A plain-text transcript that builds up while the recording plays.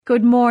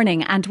Good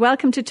morning and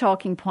welcome to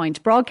Talking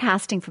Point,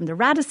 broadcasting from the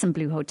Radisson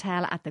Blu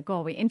Hotel at the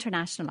Galway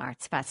International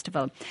Arts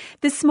Festival.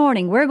 This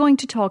morning we're going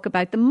to talk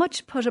about the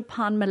much put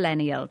upon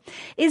millennial.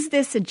 Is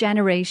this a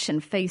generation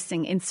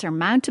facing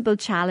insurmountable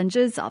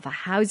challenges of a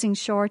housing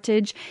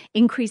shortage,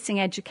 increasing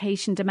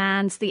education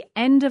demands, the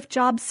end of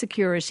job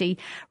security,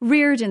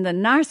 reared in the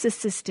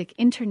narcissistic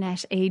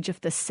internet age of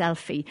the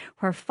selfie,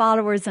 where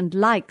followers and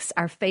likes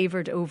are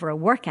favoured over a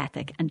work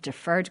ethic and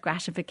deferred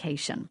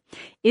gratification?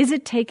 Is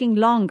it taking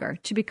longer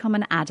to become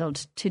an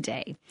adult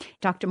today?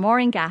 Dr.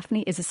 Maureen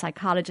Gaffney is a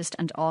psychologist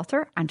and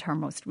author, and her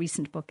most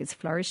recent book is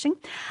Flourishing.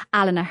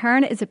 Alan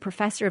Ahearne is a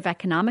professor of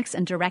economics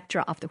and director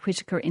of the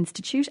Whitaker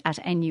Institute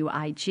at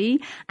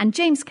NUIG. And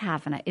James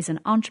Kavanagh is an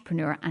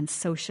entrepreneur and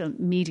social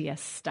media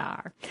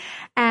star.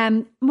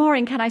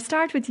 Maureen, can I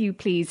start with you,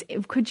 please?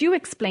 Could you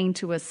explain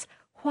to us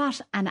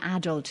what an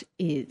adult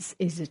is?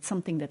 Is it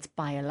something that's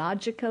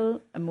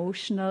biological,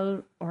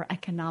 emotional, or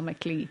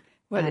economically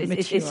Well,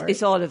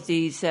 it's all of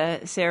these,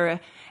 Sarah.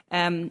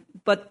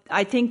 But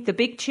I think the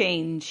big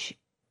change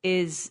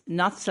is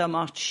not so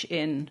much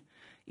in,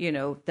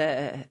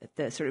 the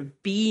sort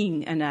of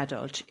being an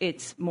adult.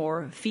 It's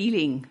more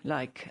feeling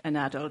like an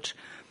adult.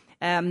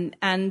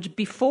 And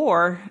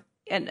before,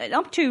 and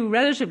up to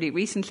relatively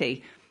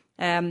recently,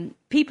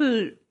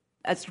 people,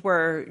 as it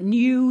were,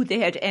 knew they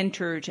had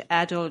entered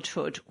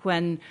adulthood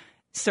when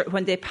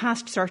they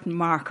passed certain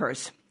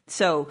markers.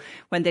 So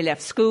when they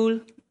left school,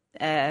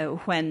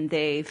 when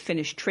they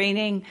finished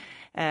training,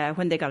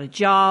 when they got a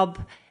job,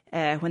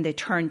 when they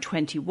turned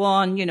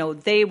 21,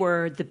 they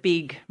were the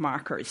big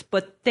markers,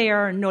 but they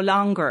are no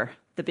longer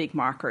the big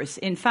markers.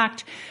 In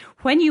fact,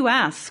 when you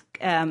ask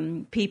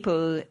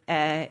people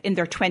in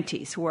their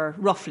 20s, who are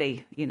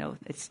roughly,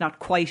 it's not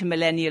quite a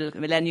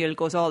millennial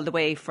goes all the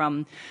way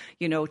from,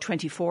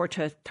 24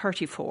 to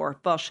 34,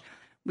 but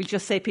we'll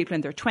just say people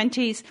in their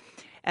 20s,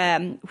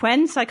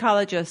 when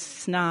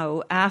psychologists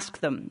now ask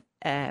them,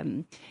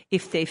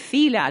 if they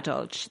feel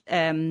adult,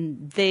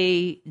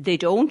 they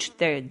don't.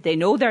 They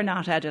know they're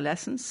not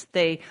adolescents.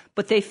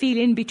 But they feel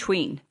in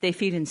between. They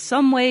feel in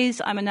some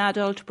ways I'm an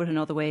adult, but in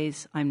other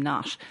ways I'm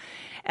not.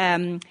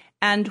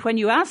 And when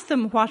you ask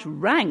them what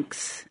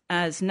ranks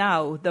as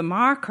now the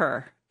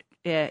marker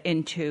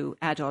into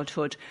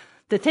adulthood,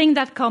 the thing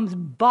that comes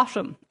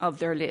bottom of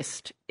their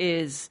list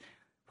is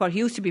what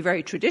used to be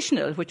very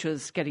traditional, which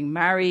was getting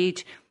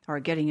married or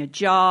getting a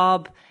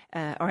job,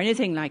 or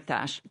anything like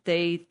that.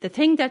 The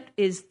thing that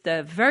is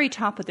the very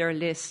top of their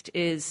list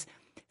is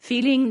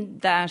feeling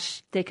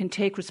that they can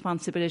take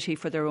responsibility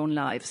for their own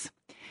lives.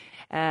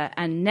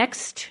 And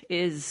next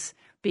is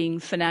being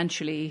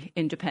financially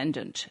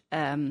independent.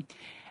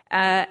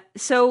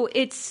 So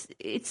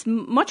it's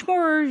much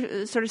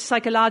more sort of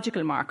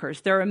psychological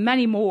markers. There are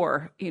many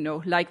more,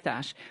 like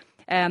that.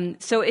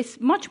 So it's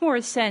much more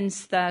a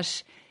sense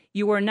that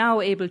you are now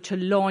able to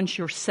launch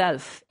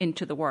yourself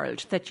into the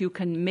world, that you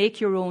can make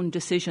your own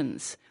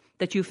decisions,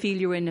 that you feel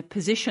you're in a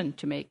position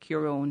to make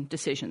your own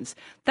decisions.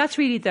 That's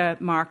really the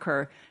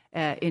marker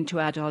into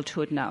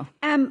adulthood now.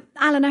 Alan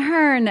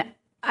Ahearne,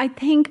 I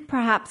think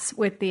perhaps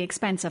with the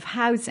expense of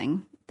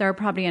housing, there are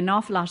probably an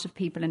awful lot of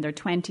people in their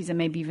 20s and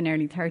maybe even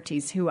early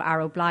 30s who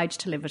are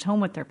obliged to live at home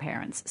with their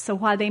parents. So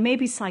while they may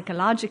be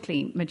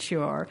psychologically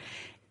mature,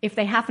 if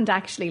they haven't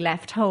actually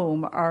left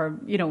home or,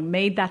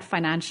 made that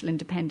financial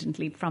independent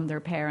leap from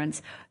their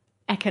parents,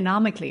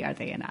 economically, are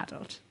they an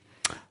adult?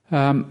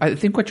 I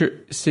think what you're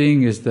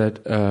seeing is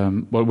that,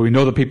 we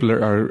know that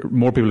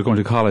more people are going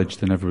to college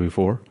than ever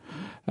before.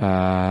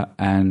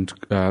 And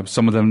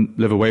some of them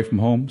live away from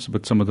home,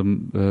 but some of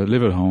them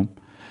live at home.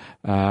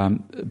 We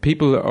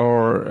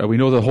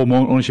know the home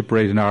ownership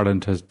rate in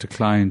Ireland has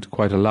declined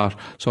quite a lot.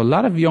 So a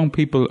lot of young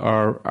people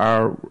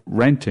are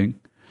renting.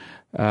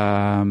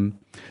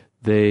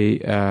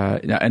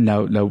 And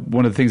now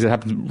one of the things that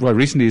happened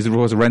recently is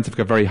the rents have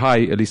got very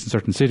high, at least in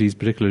certain cities,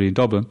 particularly in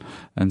Dublin.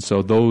 And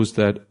so those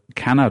that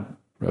cannot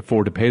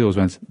afford to pay those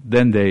rents,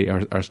 then they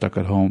are stuck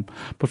at home.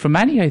 But for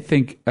many, I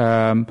think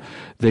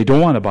they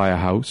don't want to buy a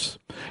house.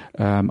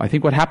 I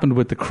think what happened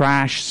with the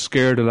crash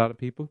scared a lot of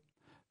people.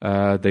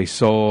 They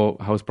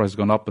saw house prices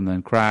going up and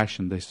then crash,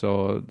 and they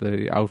saw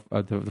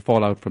the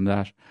fallout from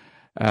that.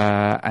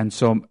 And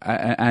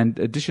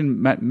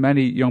addition,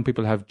 many young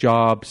people have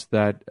jobs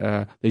that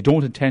they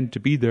don't intend to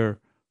be there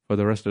for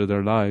the rest of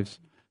their lives.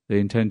 They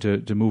intend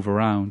to move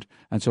around,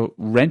 and so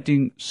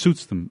renting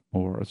suits them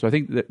more. So I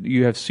think that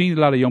you have seen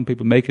a lot of young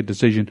people make a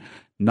decision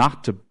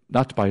not to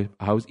buy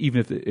a house,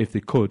 even if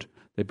they could.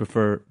 They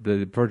prefer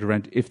to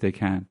rent if they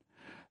can.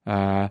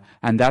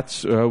 And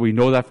that's we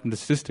know that from the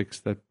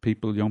statistics that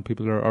young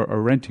people are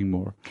renting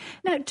more.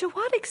 Now, to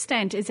what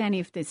extent is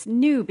any of this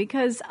new?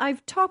 Because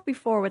I've talked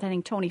before with, I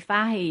think, Tony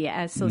Fahey,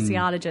 a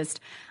sociologist,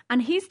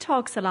 and he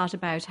talks a lot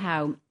about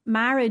how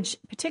marriage,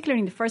 particularly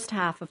in the first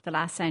half of the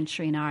last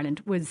century in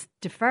Ireland, was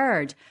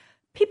deferred.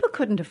 People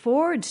couldn't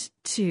afford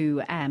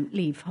to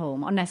leave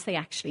home unless they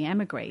actually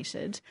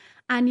emigrated.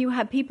 And you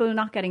had people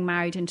not getting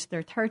married into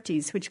their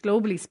 30s, which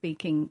globally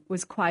speaking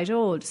was quite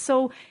old.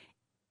 So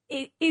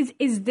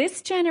Is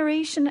this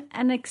generation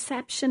an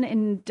exception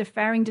in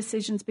deferring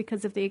decisions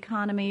because of the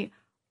economy,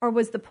 or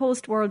was the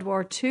post-World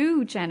War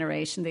II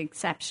generation the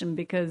exception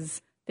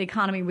because the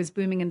economy was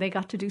booming and they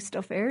got to do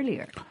stuff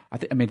earlier?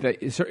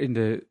 Certainly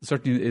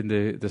in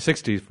the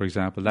 60s, for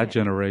example, that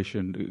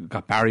generation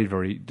got married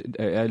very,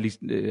 at least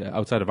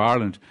outside of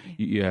Ireland,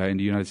 in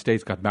the United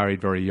States, got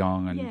married very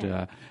young.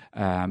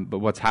 And but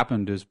what's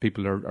happened is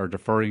people are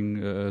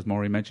deferring, as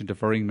Maureen mentioned,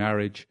 deferring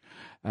marriage,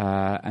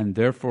 and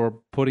therefore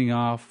putting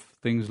off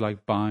things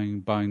like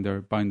buying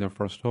their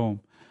first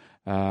home.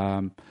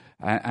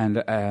 And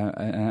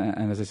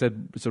as I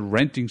said, so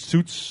renting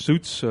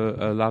suits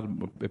a lot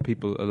of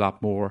people a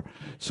lot more.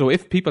 So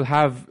if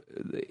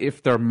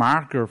their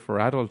marker for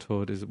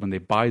adulthood is when they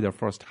buy their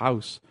first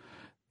house,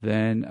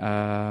 then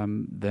a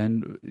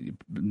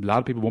lot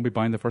of people won't be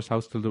buying their first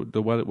house till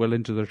they're well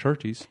into their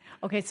 30s.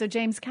 Okay, so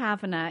James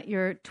Kavanagh,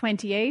 you're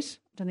 28.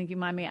 I don't think you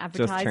mind me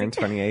advertising. Just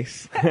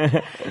turned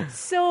 28.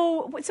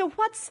 So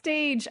what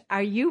stage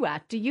are you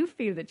at? Do you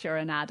feel that you're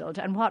an adult?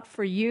 And what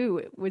for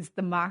you was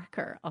the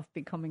marker of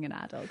becoming an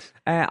adult?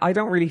 I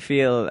don't really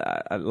feel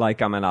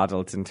like I'm an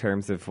adult in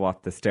terms of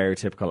what the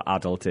stereotypical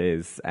adult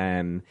is.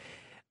 I'm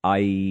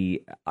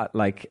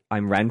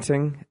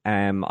renting.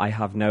 I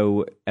have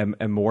no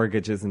a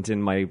mortgage isn't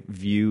in my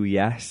view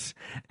yet.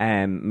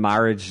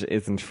 Marriage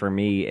isn't for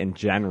me in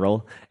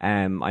general.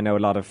 I know a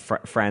lot of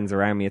friends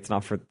around me. It's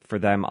not for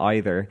them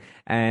either.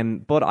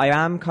 But I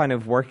am kind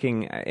of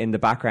working in the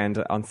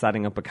background on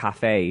setting up a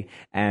cafe,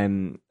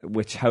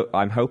 which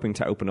I'm hoping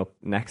to open up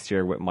next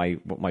year with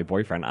my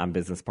boyfriend and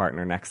business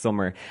partner next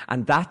summer.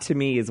 And that to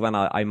me is when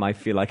I might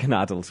feel like an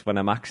adult, when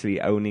I'm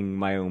actually owning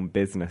my own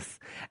business.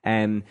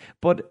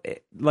 But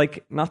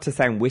like, not to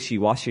sound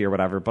wishy-washy or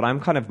whatever, but I'm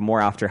kind of more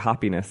after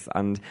happiness,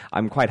 and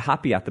I'm quite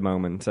happy at the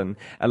moment. And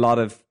a lot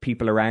of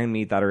people around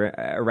me that are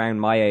around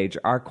my age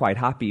are quite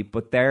happy,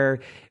 but they're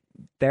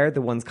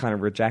the ones kind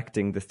of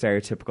rejecting the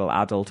stereotypical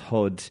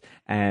adulthood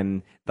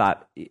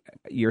that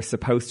you're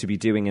supposed to be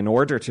doing in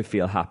order to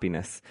feel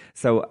happiness.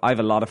 So I have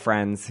a lot of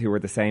friends who are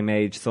the same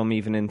age, some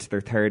even into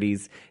their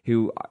 30s,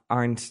 who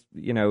aren't,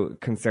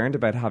 concerned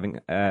about having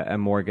a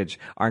mortgage,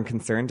 aren't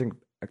concerned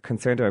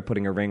about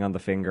putting a ring on the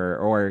finger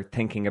or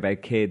thinking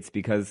about kids,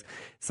 because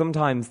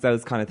sometimes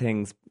those kind of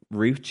things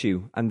root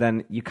you and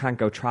then you can't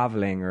go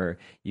traveling or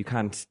you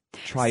can't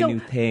try new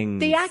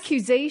things. The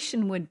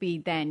accusation would be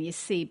then, you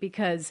see,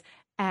 because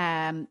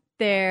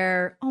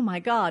they're, oh my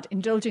God,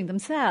 indulging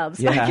themselves.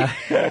 Yeah.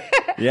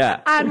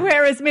 Yeah. And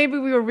whereas maybe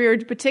we were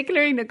reared,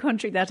 particularly in a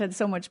country that had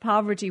so much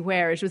poverty,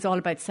 where it was all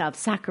about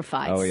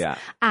self-sacrifice. Oh, yeah.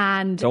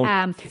 And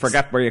don't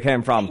forget where you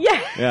came from.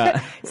 Yeah.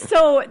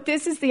 So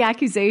this is the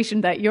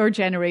accusation that your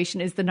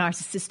generation is the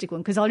narcissistic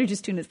one, because all you're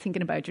just doing is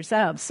thinking about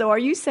yourselves. So are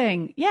you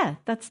saying, yeah,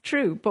 that's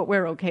true, but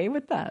we're okay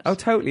with that? Oh,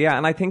 totally, yeah.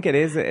 And I think it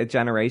is a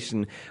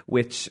generation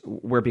which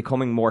we're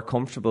becoming more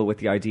comfortable with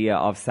the idea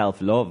of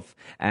self-love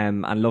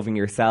and loving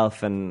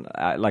yourself. And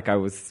like I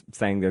was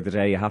saying the other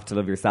day, you have to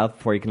love yourself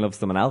before you can love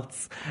someone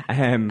else.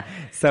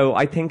 So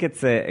I think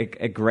it's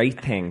a great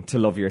thing to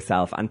love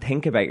yourself and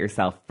think about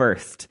yourself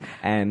first.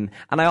 And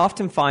I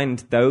often find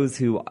those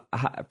who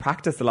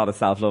practice a lot of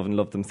self-love and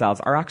love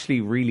themselves are actually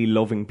really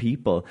loving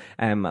people,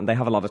 and they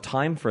have a lot of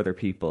time for other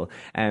people.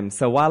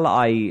 So while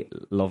I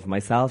love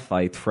myself,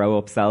 I throw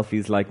up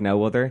selfies like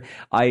no other,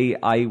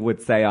 I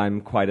would say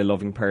I'm quite a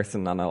loving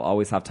person, and I'll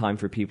always have time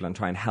for people and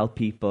try and help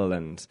people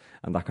and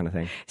that kind of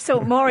thing.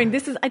 So Maureen,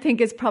 this I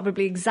think is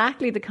probably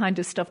exactly the kind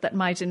of stuff that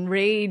might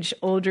enrage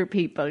older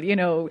people,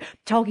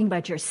 talking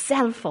about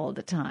yourself all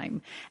the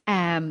time.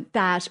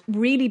 That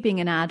really being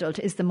an adult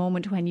is the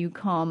moment when you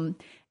come,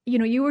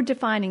 you were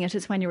defining it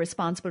as when you're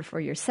responsible for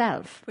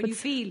yourself. When you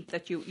feel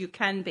that you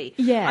can be.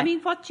 Yeah. I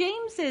mean, what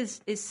James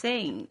is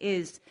saying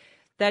is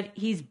that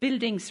he's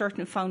building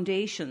certain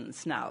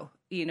foundations now,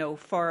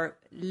 for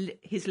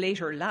his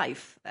later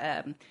life.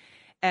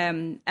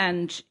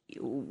 And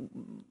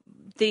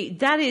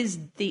that is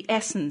the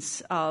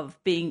essence of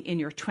being in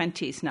your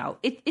 20s now.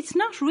 It's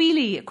not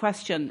really a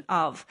question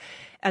of,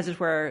 as it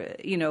were,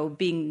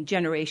 being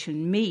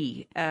Generation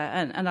Me.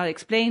 And I'll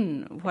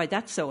explain why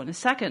that's so in a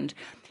second.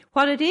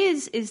 What it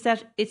is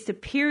that it's a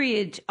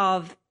period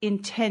of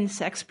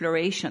intense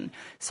exploration.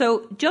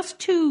 So just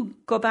to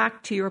go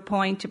back to your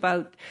point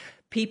about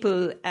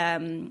people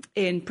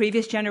in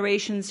previous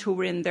generations who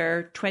were in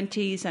their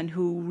 20s and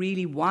who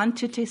really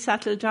wanted to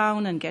settle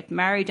down and get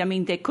married. I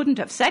mean, they couldn't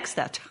have sex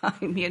that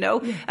time,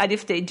 and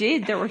if they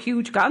did, there were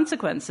huge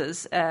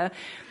consequences. So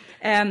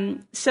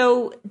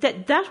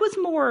that was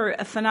more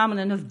a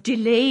phenomenon of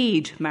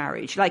delayed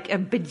marriage, like a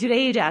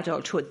delayed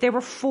adulthood. They were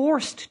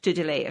forced to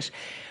delay it.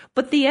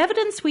 But the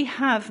evidence we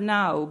have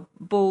now,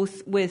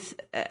 both with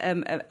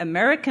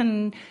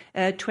American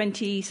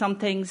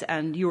 20-somethings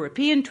and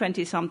European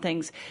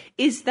 20-somethings,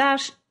 is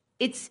that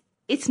it's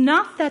it's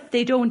not that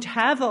they don't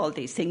have all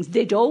these things.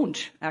 They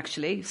don't,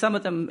 actually. Some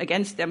of them,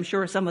 I'm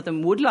sure some of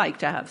them would like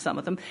to have some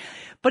of them.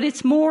 But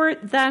it's more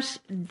that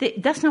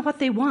that's not what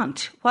they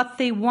want. What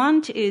they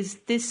want is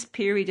this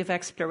period of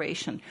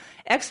exploration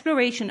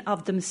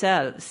of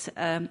themselves.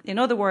 In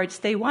other words,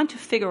 they want to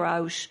figure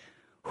out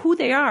who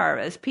they are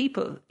as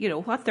people,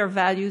 what their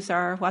values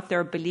are, what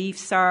their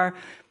beliefs are,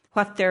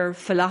 what their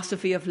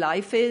philosophy of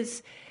life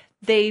is.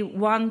 They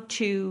want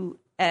to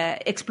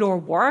explore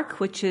work,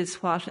 which is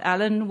what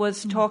Alan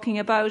was talking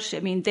about.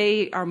 I mean,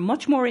 they are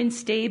much more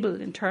unstable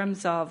in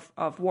terms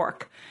of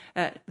work.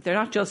 They're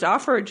not just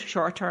offered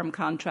short-term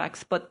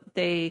contracts, but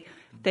they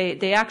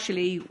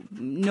actually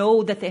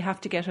know that they have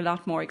to get a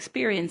lot more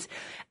experience.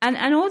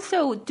 And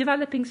also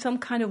developing some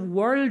kind of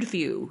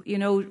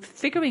worldview,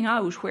 figuring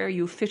out where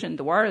you fit in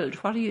the world.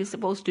 What are you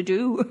supposed to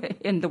do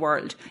in the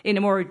world in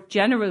a more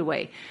general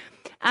way?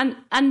 And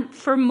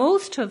for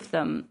most of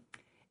them,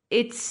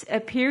 it's a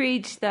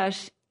period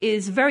that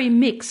is very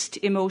mixed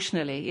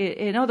emotionally.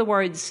 In other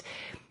words,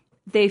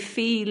 they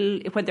feel,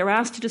 when they're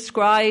asked to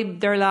describe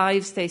their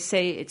lives, they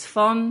say it's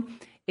fun,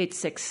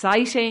 it's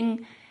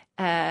exciting,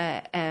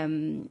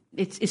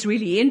 it's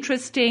really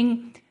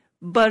interesting,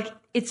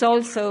 but it's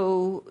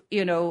also,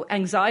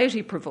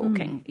 anxiety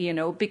provoking,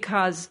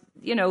 because,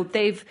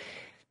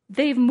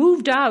 they've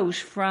moved out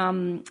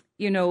from,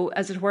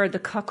 as it were, the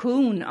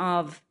cocoon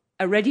of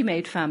a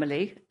ready-made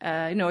family,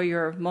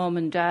 your mom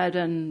and dad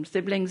and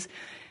siblings,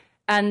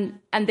 and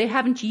they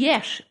haven't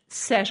yet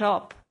set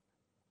up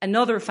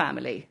another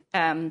family.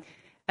 And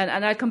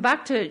I'll come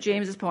back to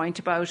James's point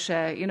about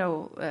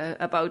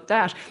about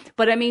that.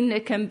 But I mean,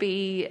 it can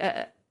be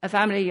a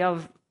family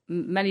of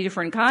many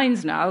different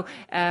kinds now,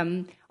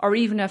 or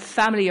even a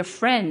family of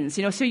friends.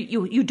 So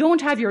you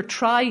don't have your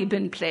tribe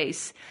in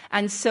place,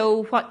 and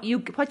so what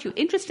you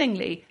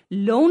interestingly,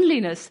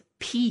 loneliness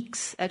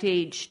peaks at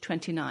age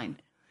 29.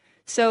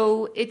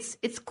 So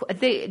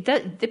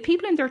the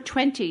people in their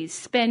 20s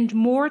spend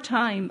more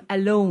time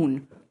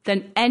alone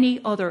than any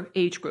other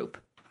age group.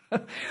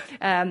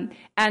 And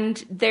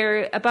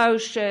they're about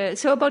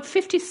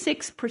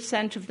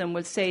 56% of them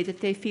will say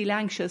that they feel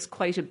anxious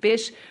quite a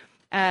bit.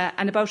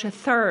 And about a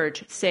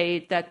third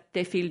say that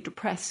they feel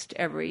depressed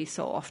every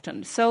so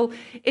often. So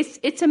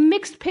it's a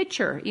mixed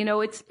picture.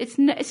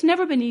 It's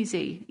never been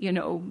easy,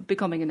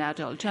 becoming an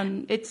adult,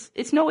 and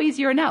it's no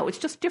easier now. It's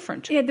just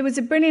different. Yeah, there was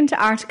a brilliant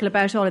article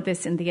about all of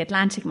this in the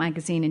Atlantic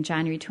magazine in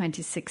January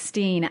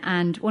 2016,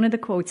 and one of the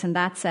quotes in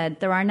that said,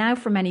 "There are now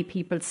for many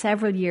people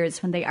several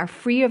years when they are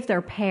free of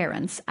their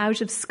parents, out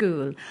of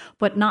school,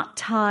 but not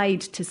tied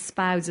to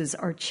spouses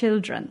or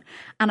children."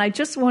 And I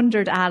just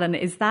wondered, Alan,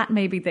 is that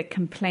maybe the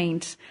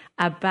complaint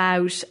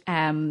about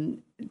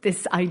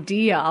this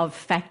idea of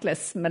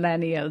feckless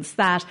millennials,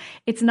 that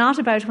it's not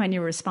about when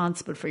you're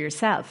responsible for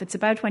yourself, it's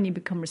about when you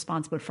become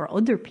responsible for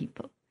other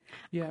people?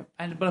 Yeah,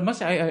 but I must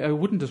say, I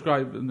wouldn't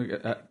describe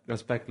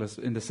as feckless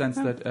in the sense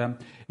that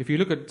if you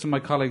look at some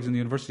of my colleagues in the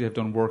university have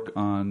done work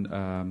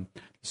on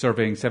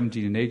surveying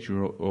 17 and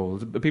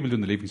 8-year-olds, people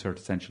doing the Leaving Cert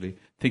essentially,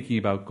 thinking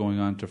about going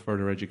on to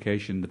further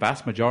education. The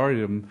vast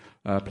majority of them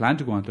plan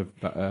to go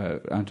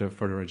on to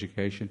further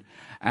education,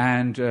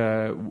 and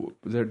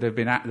they've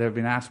been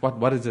asked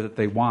what is it that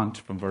they want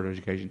from further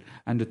education.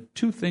 And the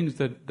two things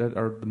that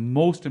are the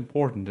most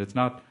important, it's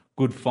not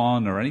good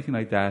fun or anything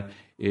like that,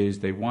 is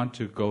they want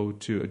to go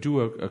to do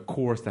a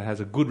course that has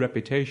a good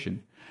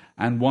reputation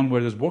and one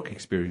where there's work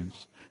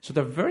experience. So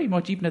they're very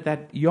much, even at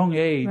that young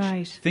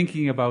age,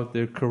 thinking about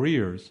their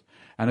careers.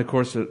 And of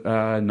course,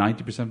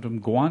 90% of them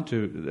go on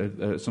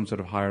to some sort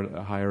of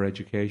higher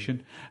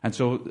education. And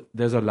so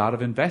there's a lot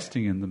of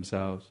investing in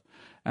themselves.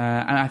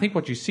 And I think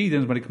what you see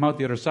then is when they come out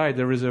the other side,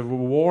 there is a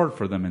reward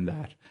for them in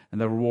that.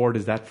 And the reward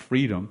is that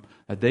freedom,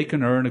 that they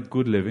can earn a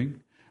good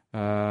living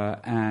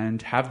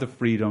and have the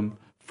freedom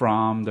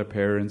from their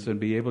parents and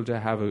be able to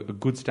have a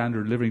good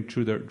standard of living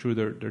through their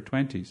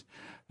 20s.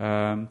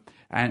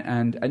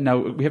 And now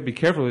we have to be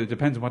careful. It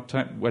depends on what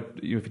time.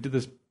 If you did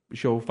this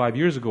show 5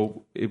 years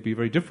ago, it'd be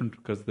very different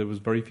because there was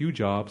very few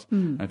jobs.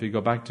 And if you go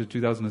back to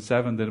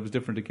 2007, then it was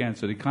different again.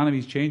 So the economy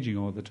is changing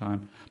all the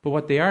time. But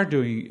what they are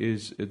doing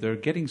is they're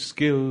getting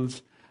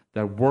skills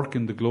that work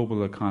in the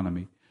global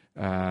economy.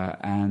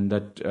 And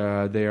that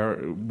they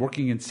are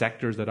working in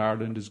sectors that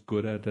Ireland is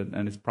good at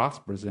and is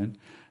prosperous in.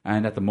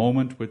 And at the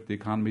moment, with the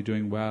economy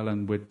doing well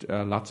and with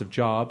lots of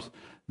jobs,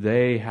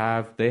 they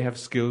have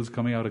skills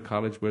coming out of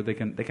college where they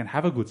can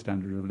have a good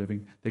standard of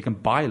living. They can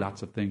buy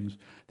lots of things.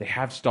 They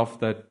have stuff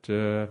that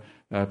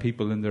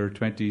people in their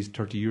 20s,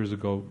 30 years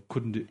ago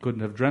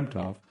couldn't have dreamt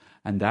of.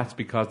 And that's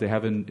because they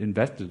haven't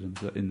invested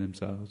in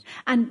themselves.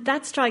 And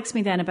that strikes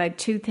me then about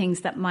two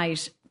things that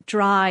might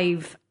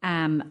drive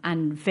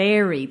and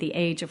vary the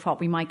age of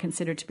what we might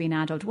consider to be an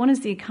adult. One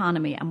is the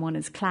economy and one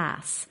is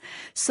class.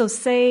 So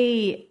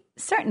say,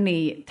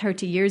 certainly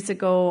 30 years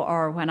ago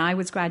or when I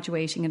was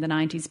graduating in the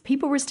 90s,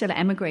 people were still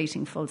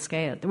emigrating full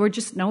scale. There were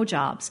just no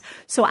jobs.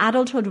 So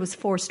adulthood was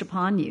forced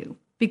upon you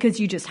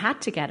because you just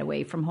had to get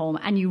away from home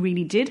and you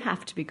really did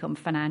have to become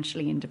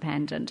financially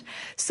independent.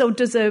 So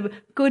does a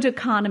good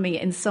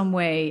economy in some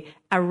way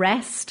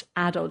arrest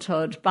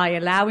adulthood by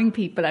allowing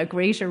people a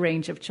greater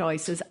range of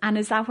choices? And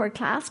is that where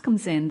class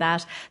comes in,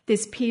 that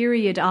this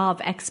period of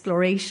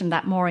exploration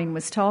that Maureen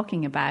was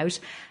talking about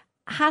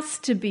has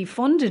to be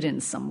funded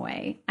in some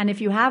way? And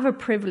if you have a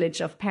privilege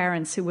of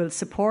parents who will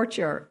support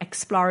your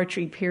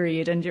exploratory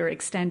period and your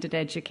extended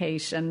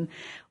education,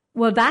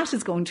 well, that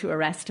is going to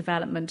arrest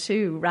development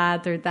too,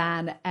 rather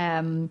than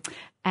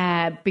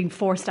being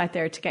forced out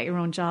there to get your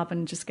own job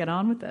and just get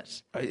on with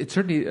it. It's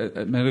certainly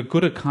a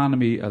good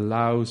economy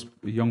allows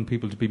young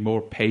people to be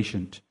more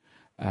patient.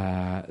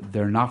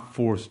 They're not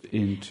forced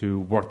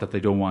into work that they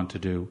don't want to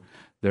do.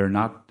 They're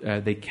not.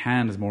 They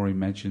can, as Maureen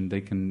mentioned,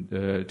 they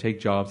can take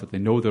jobs that they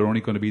know they're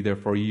only going to be there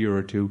for a year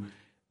or two,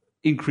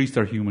 increase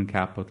their human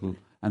capital,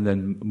 and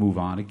then move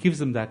on. It gives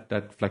them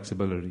that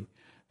flexibility.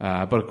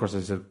 But of course,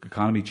 as the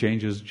economy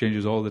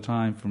changes all the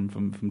time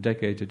from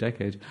decade to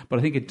decade. But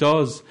I think it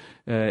does.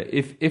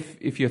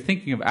 If you're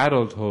thinking of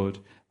adulthood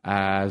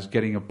as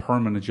getting a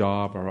permanent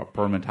job or a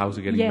permanent house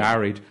or getting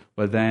married,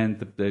 well, then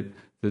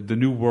the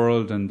new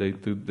world and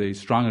the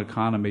strong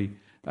economy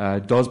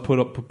does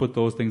put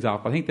those things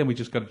up. I think then we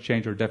just got to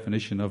change our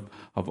definition of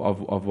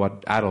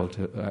what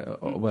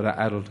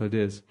adulthood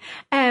is.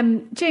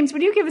 James,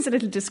 will you give us a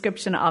little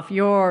description of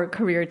your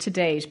career to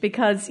date?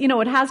 Because,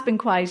 it has been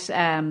quite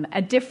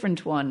a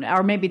different one,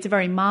 or maybe it's a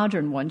very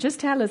modern one. Just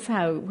tell us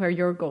where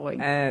you're going.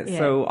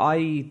 So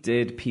I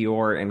did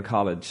PR in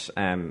college.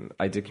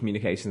 I did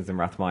communications in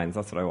Rathmines.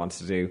 That's what I wanted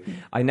to do.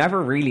 I never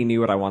really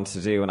knew what I wanted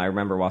to do, and I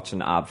remember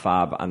watching Ab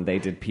Fab, and they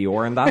did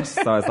PR in that.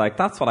 So I was like,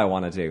 that's what I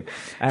want to do.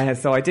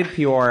 So I did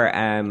PR,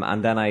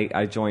 and then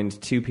I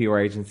joined 2 PR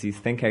agencies,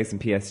 ThinkHouse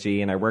and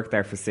PSG, and I worked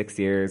there for 6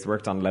 years,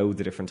 worked on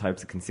loads of different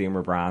types of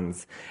consumer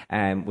brands,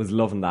 was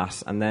loving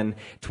that. And then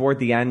toward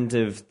the end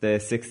of the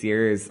 6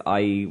 years,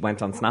 I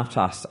went on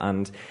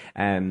Snapchat,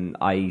 and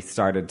I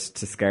started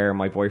to scare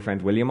my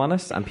boyfriend William on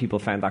it, and people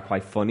found that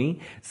quite funny.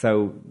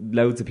 So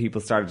loads of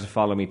people started to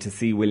follow me to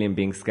see William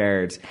being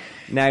scared.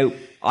 Now,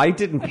 I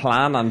didn't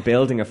plan on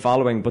building a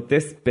following, but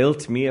this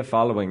built me a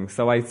following.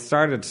 So I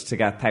started to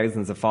get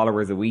thousands of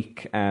followers a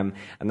week. And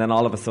then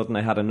all of a sudden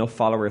I had enough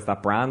followers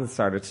that brands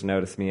started to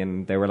notice me,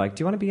 and they were like,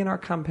 do you want to be in our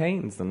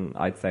campaigns? And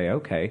I'd say,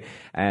 okay.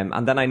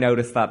 And then I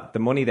noticed that the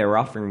money they were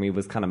offering me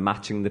was kind of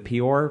matching the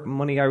PR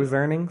money I was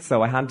earning.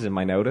 So I handed in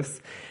my notice.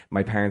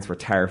 My parents were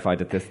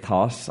terrified at this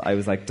thought. I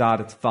was like, Dad,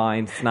 it's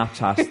fine.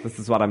 Snapchat, this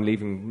is what I'm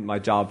leaving my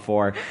job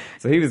for.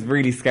 So he was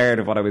really scared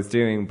of what I was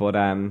doing. But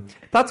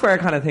that's where I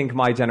kind of think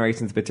my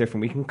generation's a bit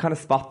different. We can kind of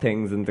spot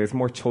things, and there's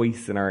more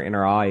choice in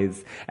our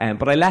eyes.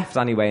 But I left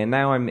anyway, and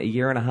now I'm a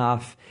year and a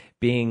half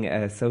being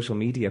a social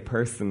media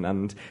person,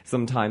 and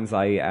sometimes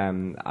I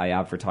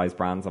advertise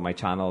brands on my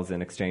channels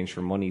in exchange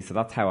for money. So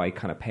that's how I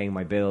kind of pay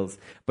my bills.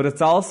 But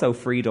it's also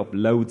freed up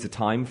loads of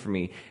time for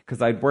me,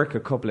 because I'd work a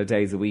couple of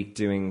days a week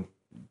doing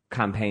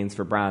campaigns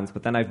for brands,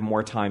 but then I have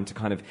more time to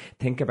kind of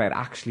think about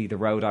actually the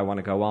road I want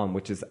to go on,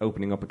 which is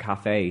opening up a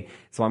cafe.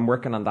 So I'm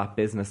working on that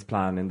business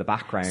plan in the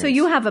background. So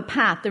you have a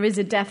path. There is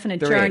a definite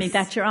journey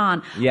that you're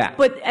on. Yeah.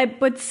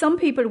 But some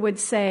people would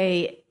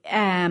say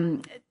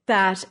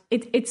that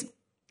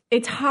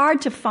it's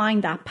hard to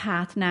find that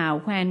path now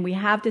when we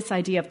have this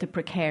idea of the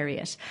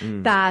precariat,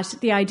 that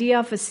the idea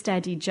of a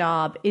steady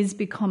job is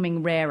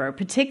becoming rarer,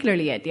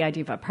 particularly the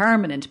idea of a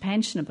permanent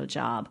pensionable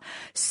job.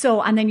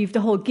 So, and then you've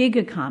the whole gig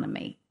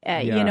economy.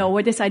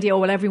 Where this idea,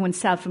 everyone's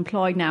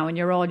self-employed now and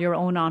you're all your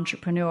own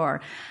entrepreneur.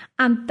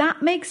 And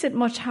that makes it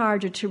much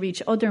harder to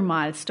reach other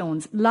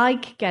milestones,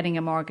 like getting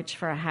a mortgage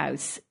for a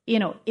house,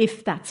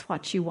 if that's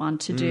what you want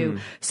to do.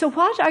 So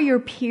what are your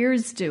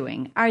peers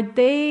doing? Do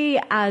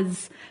they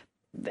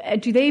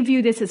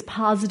view this as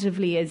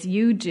positively as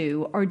you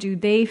do, or do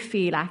they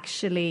feel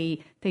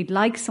actually they'd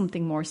like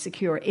something more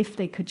secure if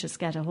they could just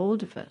get a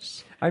hold of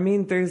it? I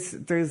mean, there's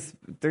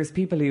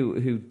people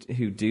who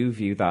do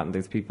view that, and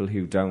there's people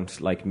who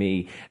don't, like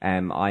me.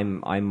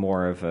 I'm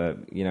more of a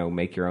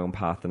make your own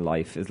path in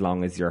life as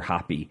long as you're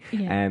happy.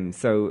 Yeah.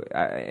 So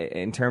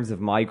in terms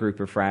of my group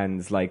of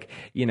friends,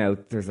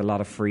 there's a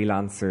lot of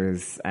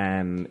freelancers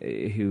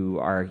who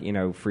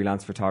are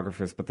freelance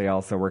photographers, but they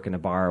also work in a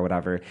bar or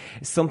whatever.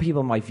 Some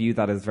people might view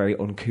that as very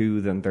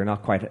uncouth, and they're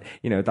not quite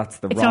that's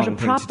the wrong thing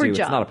to do. Job. It's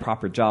not a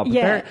proper job.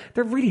 But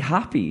they're really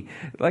happy.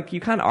 Like,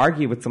 you can't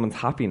argue with someone's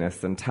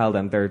happiness and tell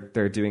them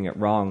they're doing it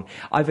wrong.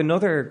 I've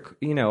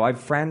I've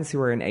friends who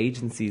are in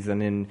agencies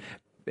and in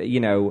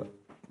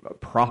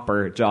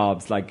proper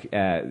jobs, like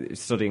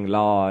studying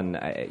law, and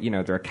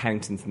they're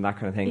accountants and that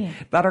kind of thing,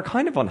 that are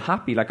kind of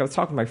unhappy. Like, I was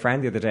talking to my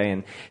friend the other day,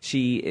 and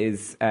she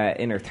is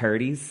in her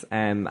 30s,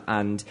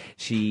 and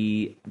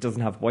she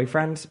doesn't have a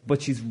boyfriend,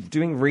 but she's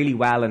doing really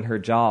well in her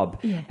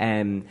job.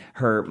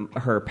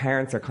 Her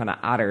parents are kind of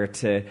at her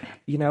to,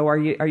 are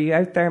you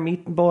out there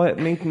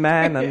meeting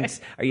men, and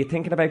are you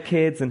thinking about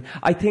kids? And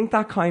I think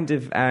that kind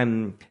of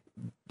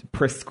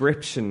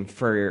prescription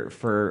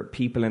for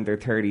people in their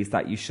 30s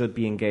that you should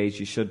be engaged,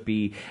 you should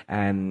be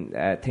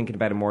thinking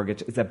about a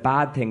mortgage is a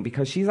bad thing,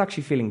 because she's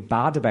actually feeling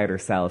bad about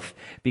herself,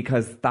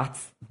 because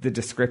that's the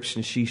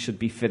description she should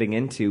be fitting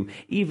into,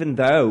 even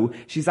though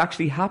she's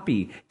actually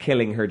happy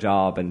killing her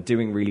job and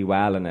doing really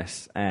well in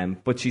it.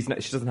 But she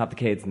doesn't have the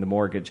kids and the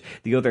mortgage,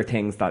 the other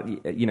things that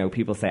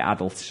people say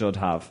adults should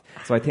have.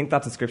 So I think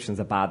that description is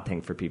a bad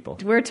thing for people.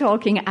 We're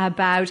talking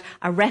about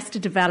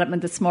arrested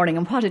development this morning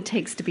and what it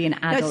takes to be an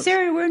adult. Now,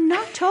 Sarah, we're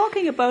not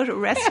talking about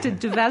arrested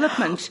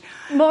development.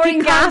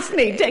 Maureen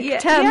Gaffney,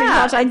 tell me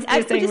what I'm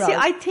saying wrong.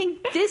 I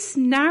think this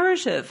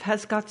narrative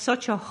has got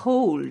such a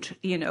hold,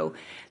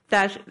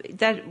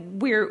 that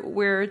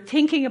we're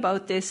thinking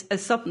about this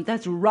as something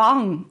that's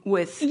wrong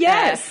with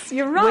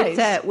you're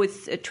right,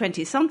 with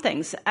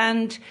 20-somethings,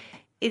 and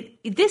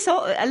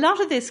a lot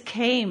of this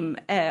came,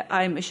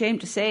 I'm ashamed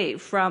to say,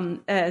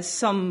 from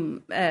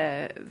some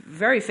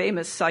very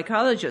famous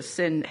psychologists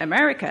in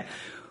America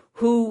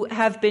who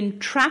have been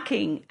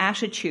tracking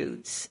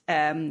attitudes,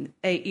 since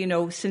the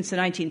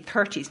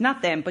 1930s.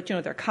 Not them, but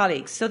their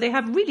colleagues. So they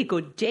have really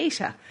good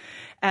data.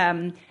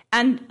 And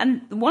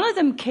one of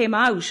them came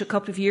out a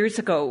couple of years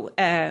ago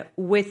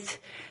with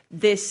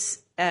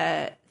this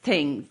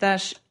thing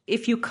that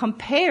if you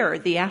compare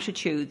the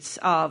attitudes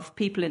of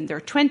people in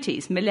their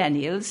 20s,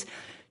 millennials,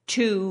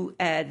 to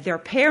their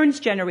parents'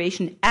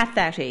 generation at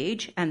that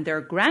age and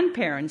their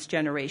grandparents'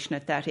 generation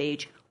at that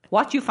age,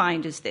 what you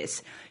find is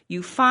this.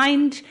 You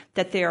find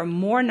that they are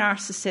more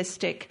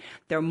narcissistic,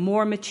 they're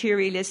more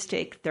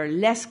materialistic, they're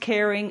less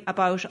caring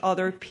about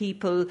other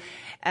people,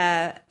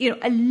 a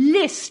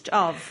list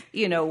of,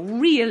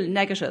 real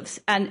negatives.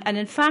 And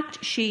in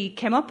fact, she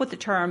came up with the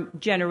term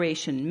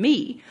Generation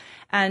Me.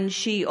 And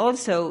she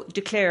also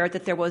declared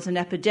that there was an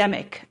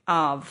epidemic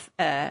of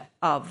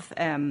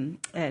narcissism.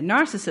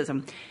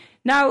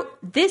 Now,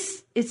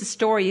 this is a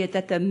story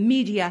that the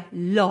media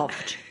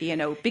loved,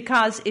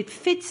 because it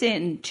fits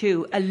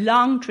into a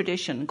long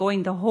tradition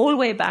going the whole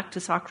way back to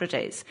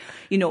Socrates,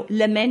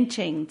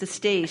 lamenting the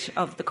state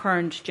of the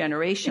current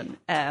generation.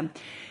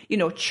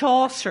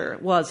 Chaucer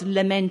was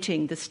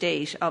lamenting the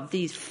state of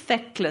these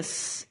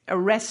feckless,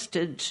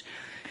 arrested,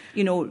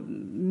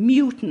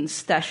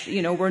 mutants that,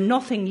 were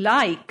nothing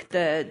like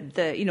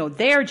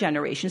their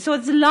generation. So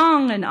it's a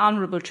long and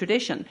honourable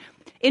tradition.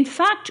 In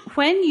fact,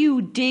 when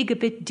you dig a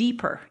bit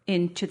deeper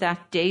into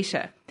that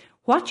data,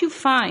 what you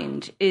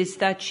find is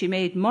that she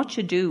made much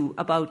ado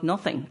about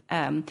nothing.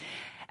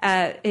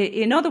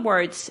 In other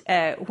words,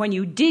 when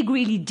you dig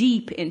really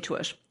deep into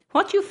it,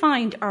 what you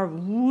find are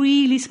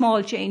really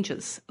small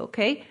changes,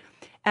 okay?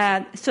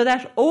 So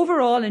that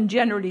overall and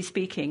generally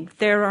speaking,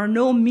 there are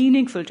no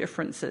meaningful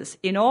differences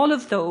in all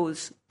of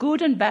those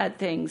good and bad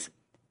things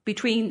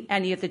between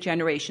any of the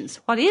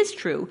generations. What is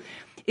true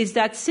is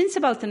that since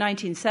about the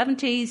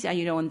 1970s,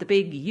 and the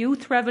big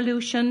youth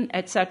revolution,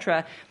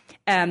 etc.,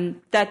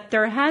 that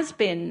there has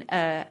been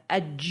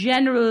a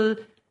general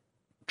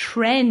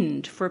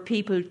trend for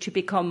people to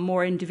become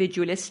more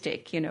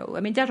individualistic.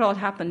 That all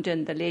happened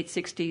in the late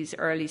 60s,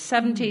 early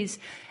 70s,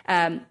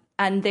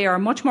 and they are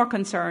much more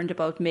concerned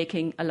about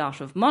making a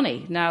lot of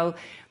money. Now,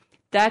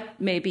 that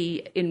may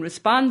be in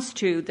response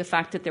to the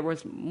fact that there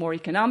was more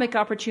economic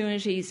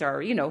opportunities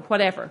or,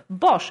 whatever.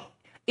 But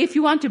if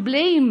you want to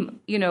blame,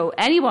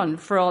 anyone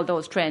for all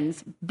those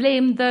trends,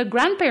 blame the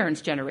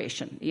grandparents'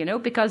 generation,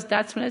 because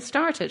that's when it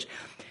started.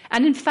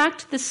 And in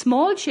fact, the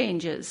small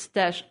changes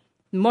that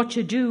much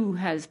ado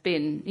has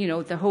been,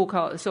 the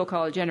whole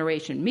so-called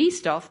Generation Me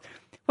stuff,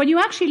 when you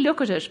actually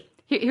look at it,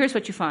 here's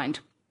what you find.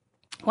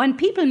 When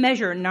people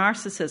measure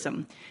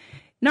narcissism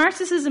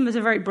is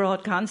a very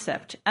broad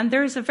concept, and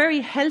there's a very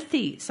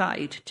healthy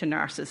side to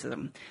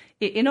narcissism.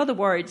 In other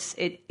words,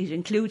 it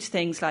includes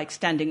things like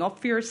standing up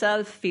for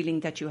yourself,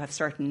 feeling that you have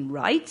certain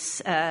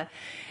rights.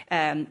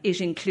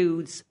 It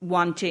includes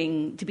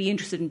wanting to be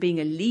interested in being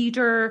a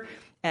leader.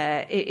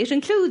 It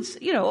includes,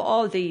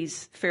 all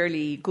these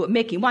fairly good,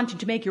 wanting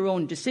to make your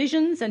own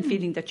decisions and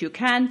feeling that you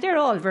can. They're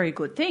all very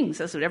good things.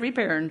 That's what every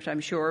parent,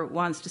 I'm sure,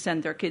 wants to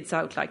send their kids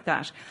out like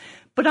that.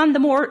 But on the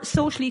more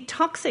socially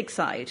toxic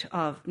side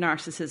of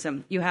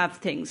narcissism, you have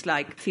things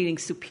like feeling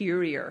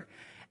superior,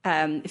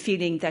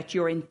 feeling that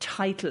you're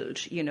entitled,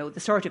 the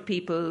sort of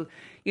people,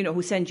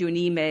 who send you an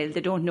email, they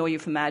don't know you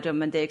from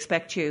Adam, and they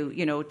expect you,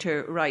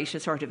 to write a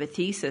sort of a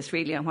thesis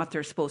really on what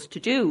they're supposed to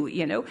do,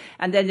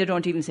 and then they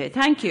don't even say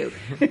thank you.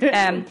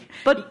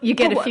 But you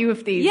get a few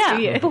of these,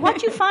 do you? But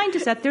what you find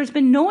is that there's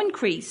been no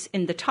increase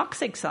in the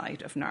toxic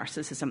side of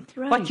narcissism.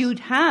 Right. What you'd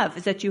have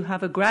is that you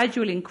have a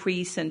gradual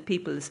increase in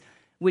people's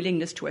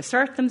willingness to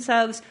assert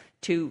themselves,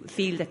 to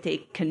feel that they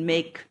can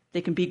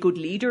be good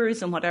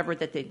leaders in whatever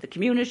that the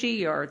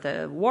community or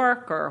the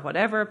work or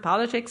whatever,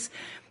 politics.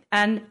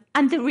 And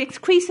the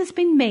increase has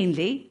been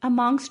mainly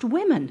amongst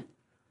women.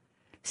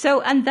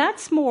 And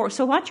that's more.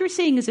 So what you're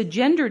seeing is a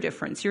gender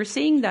difference. You're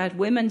seeing that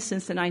women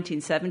since the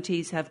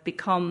 1970s have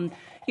become,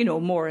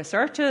 more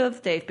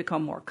assertive. They've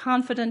become more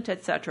confident,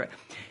 etc.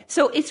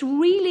 So it's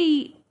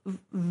really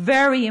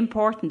very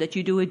important that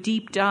you do a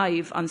deep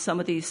dive on some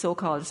of these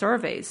so-called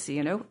surveys,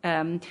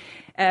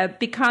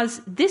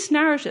 because this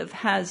narrative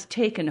has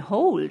taken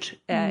hold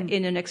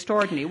in an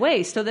extraordinary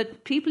way, so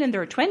that people in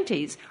their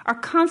 20s are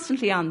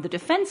constantly on the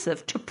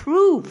defensive to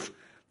prove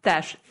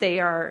that they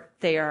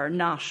are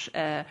not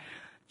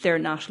they're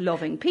not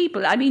loving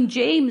people. I mean,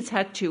 James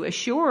had to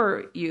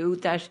assure you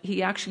that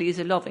he actually is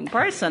a loving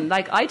person.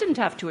 Like, I didn't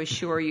have to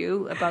assure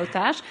you about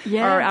that,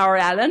 or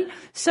Alan.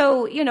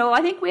 So,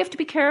 I think we have to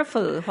be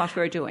careful what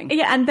we're doing.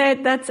 Yeah, and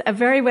that's a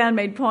very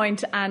well-made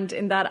point. And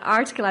in that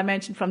article I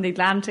mentioned from The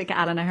Atlantic,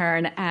 Alan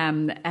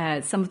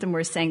Ahearne, some of them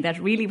were saying that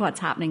really what's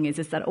happening is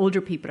that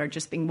older people are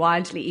just being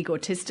wildly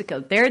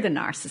egotistical. They're the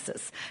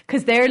narcissists,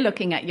 because they're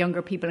looking at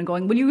younger people and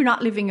going, well, you're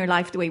not living your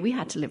life the way we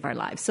had to live our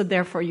lives, so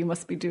therefore you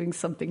must be doing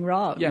something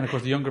wrong. Yeah, and of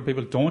course the younger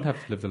people don't have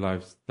to live their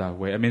lives that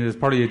way. I mean, there's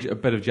probably a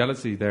bit of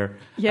jealousy there.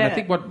 Yeah. And I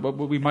think what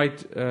we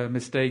might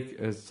mistake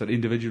as sort of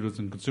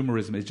individualism and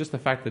consumerism is just the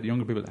fact that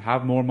younger people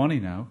have more money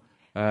now.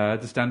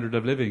 The standard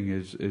of living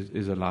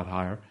is a lot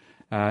higher.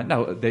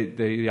 Now,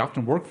 they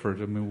often work for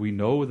it. I mean, we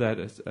know that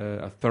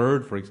a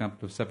third, for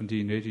example, of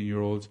 17,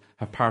 18-year-olds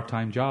have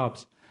part-time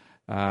jobs.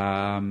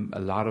 A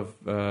lot of,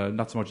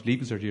 not so much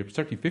leaving cert year, but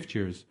certainly fifth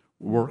years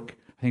work.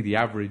 I think the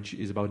average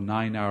is about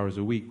 9 hours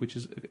a week, which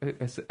is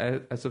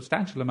a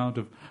substantial amount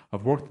of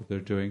work that they're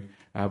doing.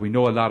 We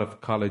know a lot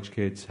of college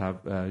kids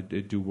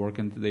do work,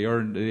 and they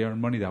earn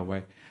money that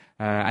way.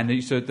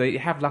 So they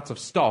have lots of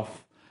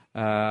stuff,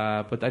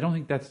 but I don't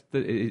think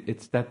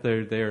it's that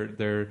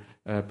they're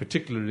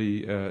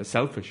particularly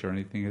selfish or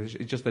anything.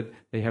 It's just that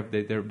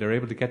they're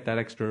able to get that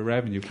extra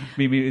revenue.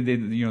 I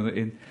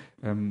mean,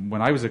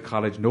 when I was at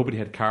college, nobody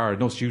had cars.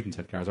 No students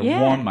had cars, or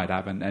one might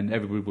have, and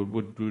everybody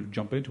would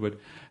jump into it.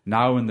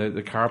 Now, in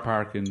the car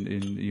park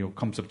in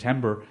come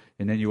September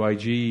in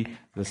NUIG,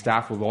 the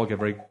staff will all get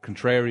very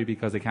contrary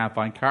because they can't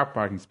find car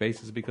parking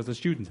spaces because the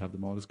students have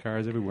them all. There's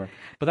cars everywhere.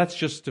 But that's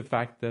just the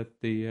fact that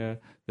the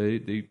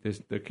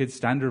kids'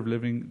 standard of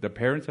living, their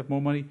parents have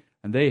more money,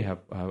 and they have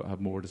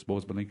more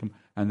disposable income,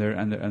 and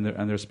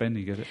they're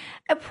spending it.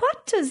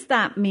 What does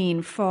that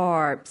mean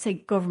for, say,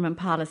 government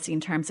policy in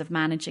terms of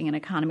managing an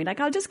economy? Like,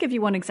 I'll just give you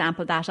one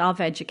example, that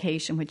of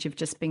education, which you've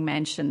just been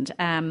mentioned.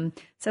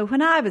 So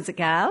when I was a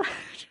gal,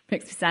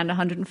 makes me sound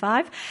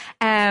 105,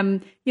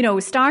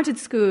 started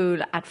school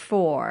at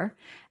 4.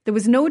 There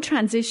was no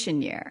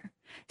transition year.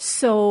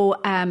 So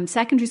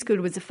secondary school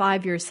was a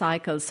 5-year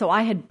cycle. So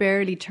I had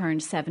barely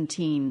turned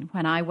 17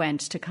 when I went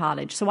to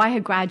college. So I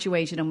had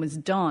graduated and was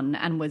done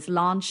and was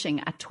launching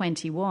at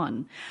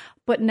 21.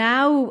 But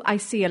now I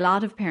see a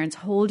lot of parents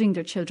holding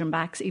their children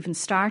back, even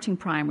starting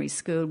primary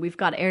school. We've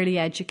got early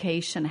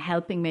education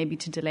helping maybe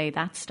to delay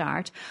that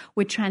start.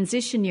 With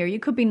transition year, you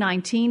could be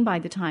 19 by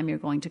the time you're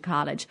going to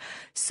college.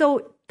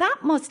 So that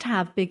must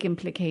have big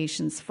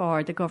implications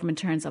for the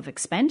government in terms of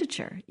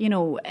expenditure,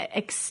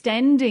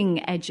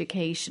 extending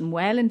education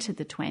well into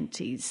the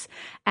 20s.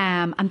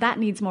 And that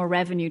needs more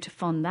revenue to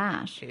fund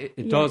that.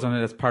 It does,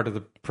 and that's part of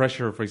the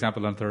pressure, for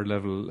example, on third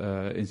level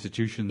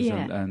institutions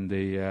and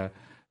the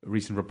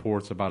recent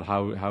reports about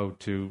how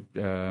to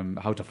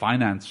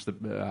finance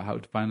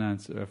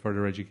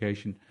further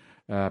education.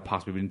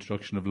 Possibly with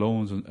introduction of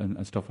loans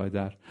and stuff like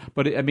that.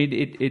 But I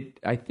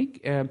think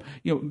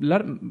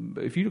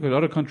if you look at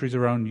other countries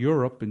around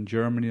Europe, in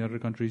Germany, and other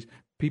countries,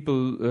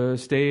 people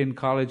stay in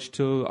college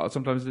till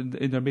sometimes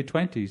in their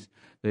mid-20s.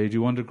 They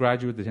do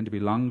undergraduate; they tend to be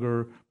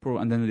longer,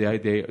 and then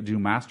they do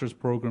master's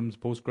programs,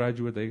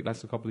 postgraduate. They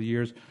last a couple of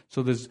years.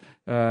 So there's,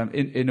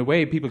 in a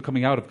way, people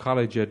coming out of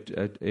college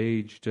at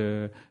aged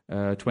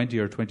 20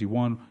 or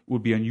 21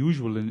 would be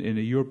unusual in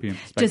a European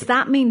perspective. Does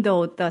that mean,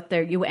 though, that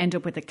you end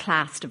up with a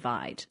class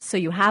divide? So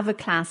you have a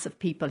class of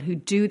people who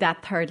do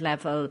that third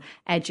level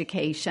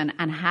education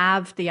and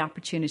have the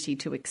opportunity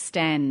to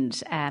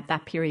extend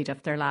that period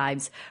of their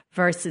lives,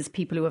 versus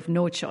people who have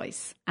no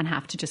choice and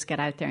have to just get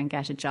out there and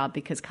get a job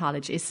because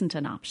college isn't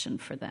an option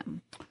for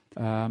them.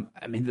 There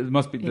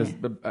must be.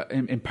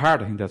 In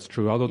part, I think that's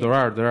true. Although there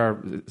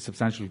are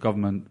substantial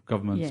government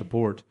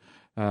support.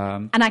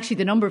 And actually,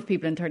 the number of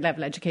people in third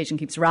level education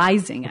keeps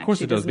rising. Of course,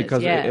 it does,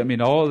 because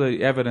all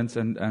the evidence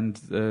and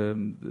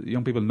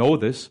young people know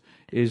this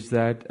is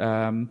that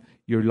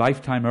your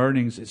lifetime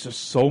earnings is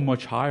just so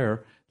much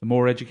higher the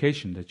more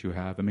education that you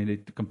have. I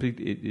mean,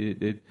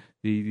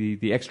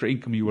 the extra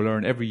income you will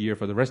earn every year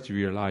for the rest of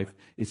your life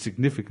is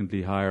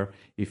significantly higher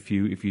if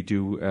you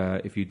do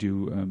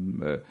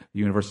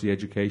university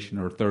education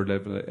or third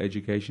level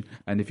education,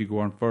 and if you go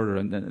on further,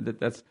 and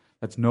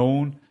that's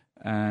known,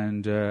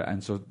 and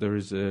so there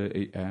is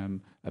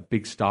a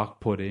big stock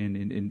put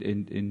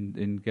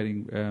in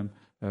getting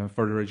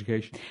further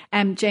education.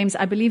 James,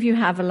 I believe you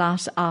have a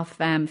lot of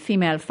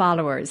female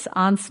followers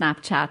on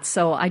Snapchat,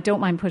 so I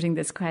don't mind putting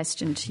this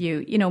question to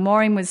you.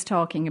 Maureen was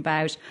talking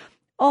about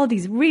all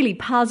these really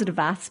positive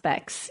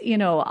aspects,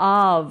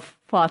 of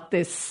what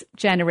this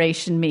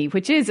generation me,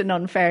 which is an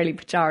unfairly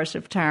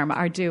pejorative term,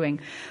 are doing,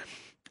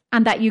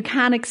 and that you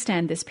can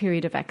extend this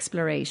period of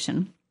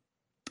exploration.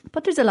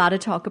 But there's a lot of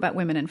talk about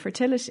women and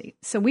fertility.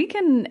 So we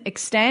can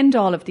extend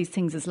all of these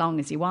things as long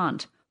as you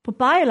want. But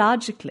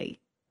biologically,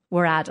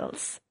 we're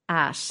adults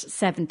at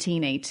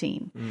 17,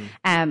 18.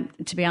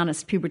 To be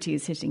honest, puberty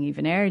is hitting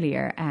even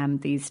earlier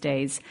these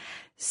days.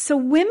 So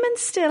women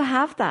still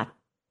have that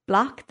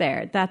block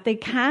there that they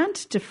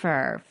can't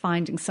defer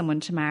finding someone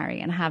to marry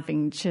and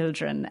having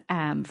children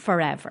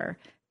forever.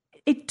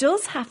 It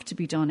does have to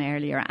be done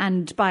earlier,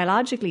 and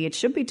biologically it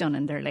should be done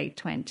in their late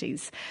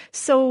 20s.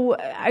 So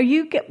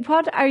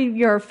what are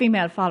your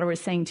female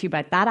followers saying to you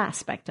about that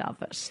aspect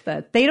of it,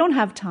 that they don't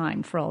have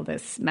time for all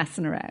this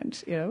messing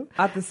around, you know?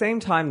 At the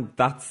same time,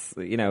 that's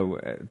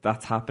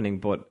happening,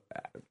 but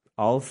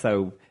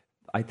also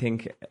I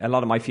think a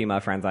lot of my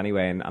female friends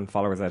anyway, and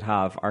followers I'd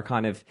have, are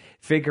kind of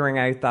figuring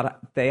out that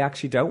they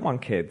actually don't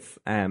want kids,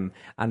 and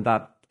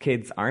that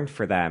kids aren't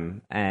for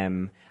them,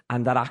 and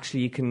that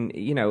actually you can,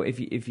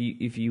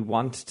 if you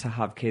want to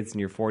have kids in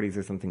your 40s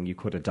or something, you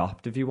could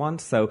adopt if you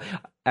want. So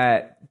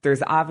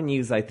there's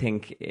avenues, I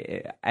think,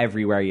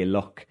 everywhere you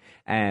look.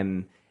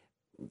 I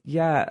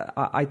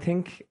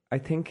think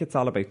it's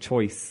all about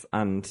choice,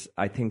 and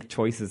I think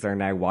choices are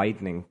now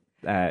widening.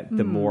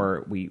 The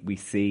more we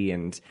see,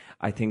 and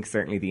I think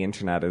certainly the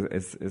internet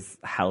is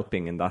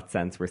helping in that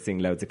sense. We're seeing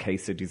loads of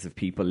case studies of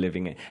people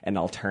living an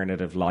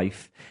alternative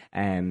life.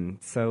 I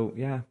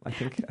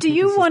think. Do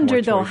you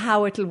wonder though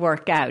how it'll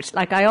work out?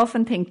 Like, I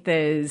often think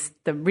there's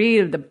the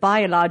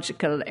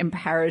biological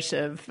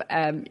imperative,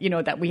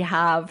 that we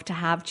have to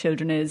have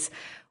children is,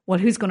 well,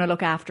 who's going to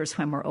look after us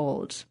when we're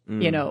old,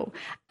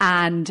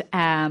 And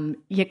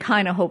you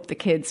kind of hope the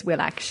kids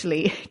will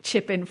actually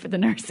chip in for the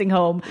nursing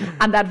home,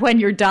 and that when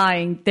you're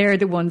dying, they're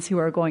the ones who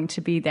are going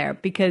to be there,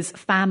 because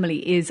family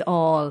is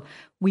all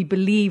we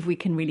believe we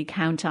can really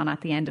count on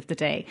at the end of the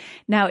day.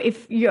 Now,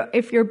 if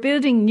you're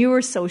building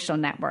newer social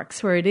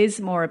networks where it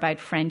is more about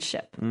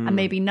friendship and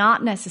maybe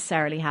not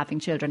necessarily having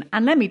children,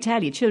 and let me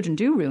tell you, children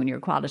do ruin your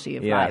quality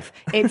of life.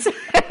 It's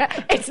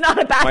it's not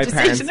a bad decision.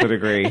 My parents would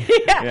agree.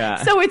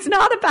 So it's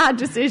not a bad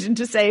decision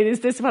to say,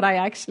 is this what I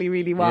actually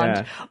really want?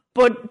 Yeah.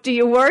 But do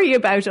you worry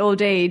about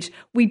old age?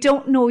 We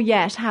don't know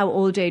yet how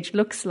old age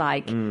looks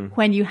like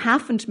when you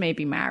haven't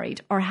maybe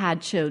married or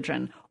had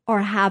children, or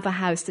have a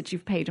house that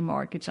you've paid a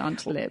mortgage on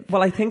to live.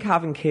 Well, I think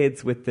having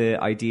kids with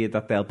the idea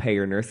that they'll pay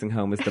your nursing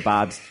home is the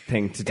bad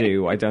thing to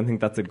do. I don't think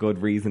that's a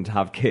good reason to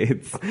have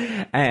kids.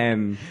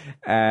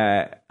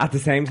 At the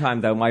same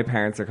time, though, my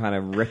parents are kind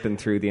of ripping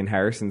through the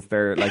inheritance.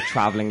 They're like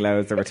travelling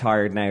loads. They're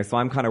retired now, so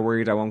I'm kind of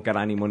worried I won't get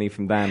any money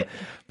from them.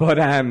 But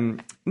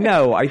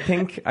no, I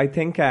think I've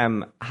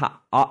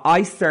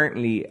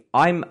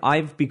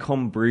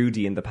become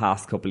broody in the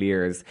past couple of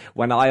years,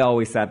 when I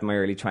always said in my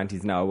early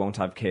 20s, no, I won't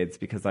have kids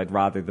because I'd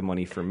rather the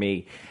money for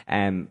me.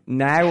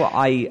 Now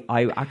I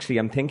actually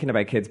am thinking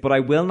about kids, but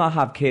I will not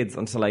have kids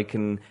until I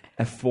can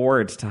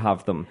afford to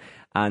have them,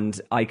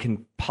 and I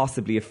can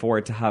possibly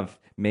afford to have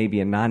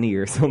maybe a nanny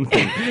or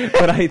something.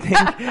 But I think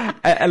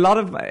a lot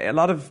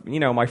of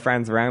my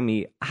friends around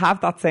me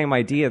have that same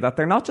idea, that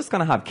they're not just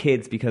going to have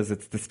kids because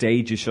it's the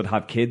stage you should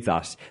have kids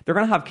at. They're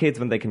going to have kids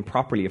when they can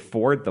properly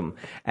afford them,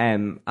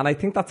 and I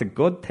think that's a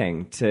good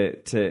thing,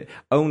 to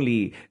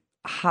only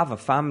have a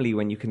family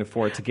when you can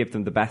afford to give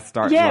them the best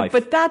start in life. Yeah,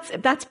 but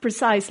that's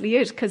precisely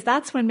it, because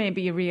that's when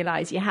maybe you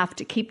realise you have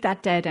to keep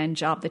that dead-end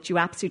job that you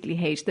absolutely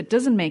hate, that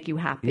doesn't make you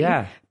happy.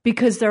 Yeah.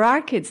 Because there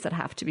are kids that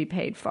have to be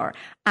paid for.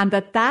 And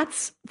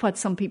that's what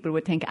some people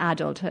would think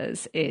adulthood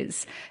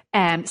is.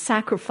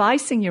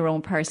 Sacrificing your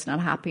own personal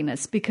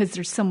happiness because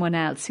there's someone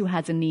else who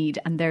has a need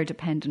and they're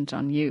dependent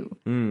on you.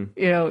 And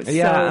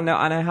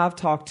I have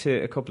talked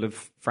to a couple of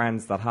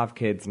friends that have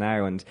kids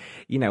now, and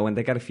when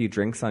they get a few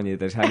drinks on you,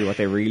 they tell you what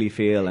they really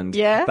feel, and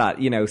that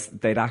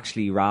they'd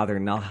actually rather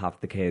not have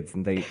the kids,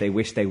 and they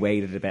wish they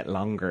waited a bit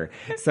longer.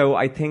 So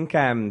I think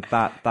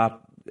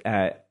that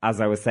as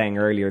I was saying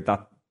earlier,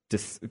 that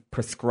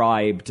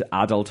prescribed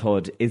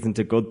adulthood isn't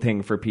a good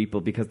thing for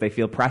people, because they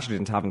feel pressured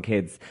into having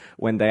kids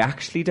when they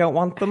actually don't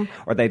want them,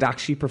 or they'd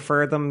actually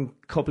prefer them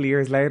a couple of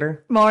years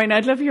later. Maureen,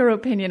 I'd love your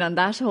opinion on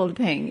that whole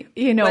thing.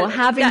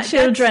 Having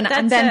children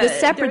and then the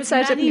separate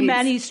set of needs.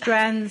 Many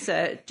strands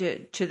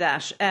to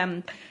that.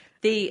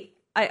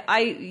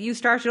 You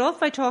started off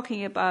by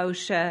talking about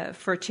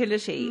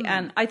fertility,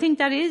 and I think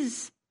that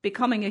is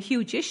becoming a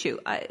huge issue.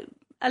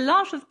 A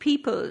lot of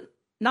people,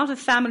 not of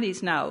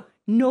families now,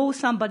 know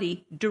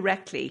somebody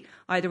directly,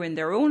 either in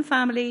their own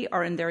family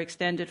or in their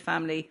extended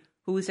family,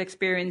 who's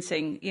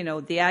experiencing,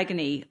 the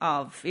agony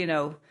of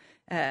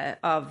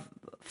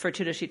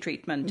fertility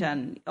treatment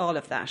and all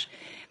of that.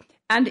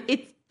 And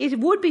it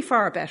would be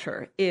far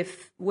better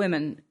if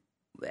women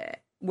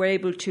were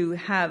able to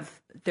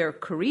have their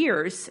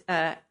careers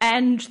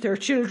and their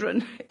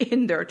children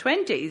in their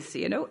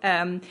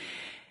 20s,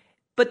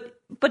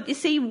 But you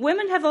see,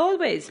 women have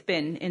always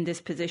been in this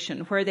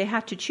position where they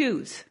had to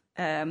choose.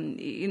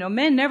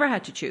 Men never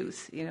had to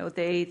choose.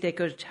 They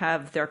could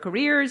have their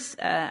careers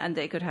and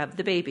they could have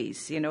the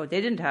babies. They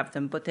didn't have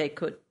them, but they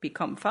could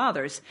become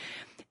fathers.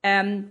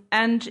 And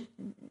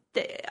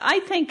I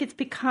think it's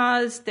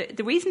because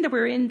the reason that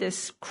we're in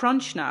this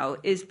crunch now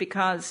is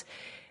because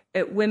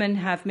women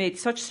have made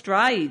such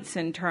strides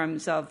in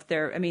terms of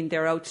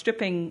they're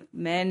outstripping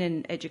men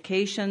in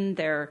education.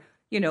 They're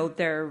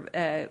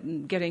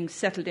getting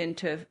settled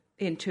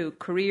into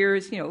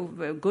careers,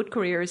 good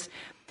careers.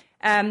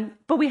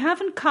 But we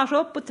haven't caught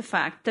up with the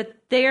fact that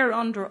they're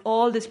under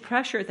all this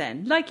pressure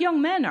then, like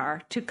young men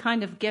are, to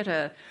kind of get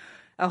a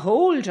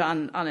hold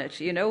on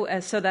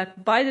it, so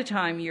that by the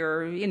time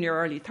you're in your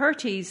early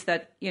 30s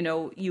that,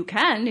 you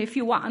can, if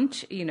you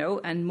want,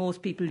 and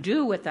most people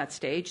do at that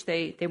stage,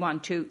 they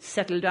want to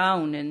settle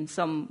down in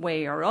some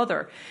way or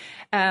other.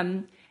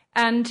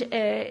 And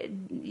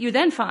you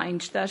then find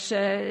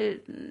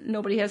that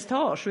nobody has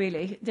thought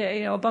really,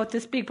 about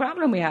this big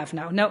problem we have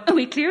now. Now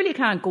we clearly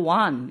can't go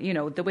on,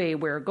 the way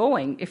we're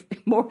going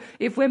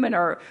if women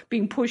are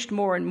being pushed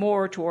more and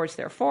more towards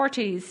their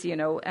 40s,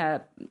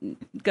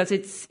 because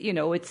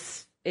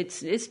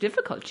it's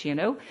difficult,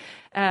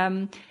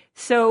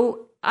 So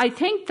I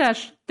think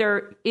that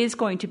there is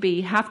going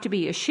to have to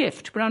be a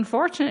shift, but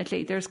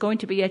unfortunately, there's going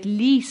to be at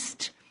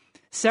least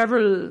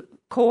several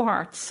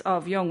cohorts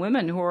of young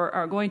women who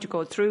are going to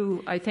go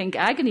through, I think,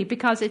 agony,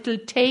 because it'll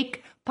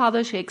take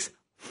politics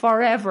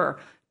forever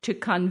to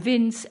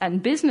convince,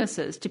 and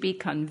businesses to be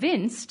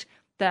convinced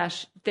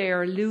that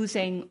they're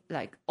losing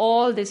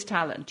all this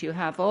talent. You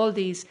have all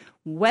these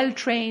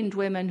well-trained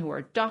women who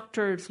are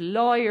doctors,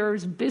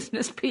 lawyers,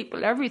 business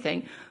people,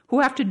 everything,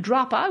 who have to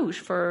drop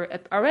out or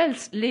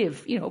else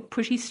live,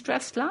 pretty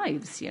stressed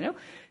lives,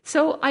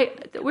 So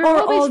we're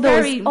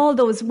always all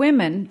those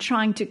women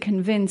trying to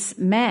convince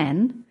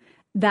men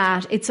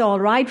that it's all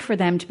right for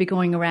them to be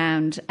going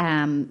around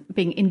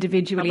being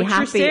individually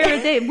happy.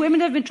 Sarah,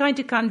 women have been trying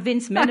to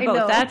convince men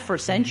about that for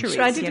centuries.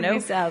 Tried to do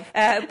myself.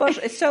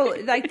 But so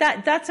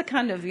that's a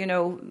kind of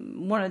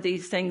one of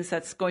these things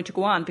that's going to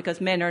go on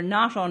because men are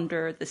not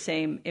under the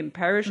same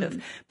imperative.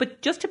 Mm.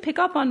 But just to pick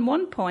up on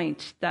one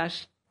point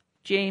that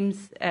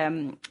James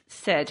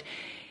said.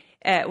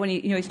 When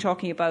he's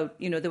talking about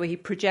the way he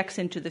projects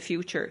into the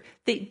future,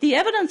 the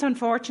evidence,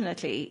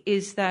 unfortunately,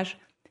 is that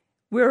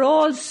we're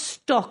all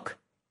stuck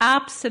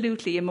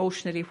absolutely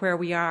emotionally where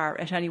we are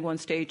at any one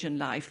stage in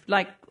life.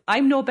 Like,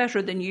 I'm no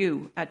better than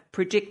you at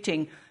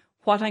predicting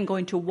what I'm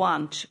going to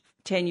want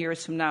 10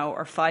 years from now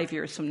or 5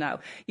 years from now.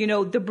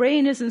 The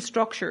brain isn't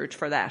structured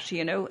for that,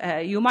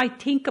 You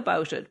might think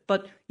about it,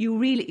 but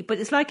but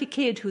it's like a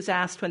kid who's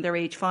asked when they're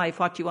age 5,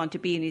 what do you want to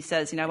be? And he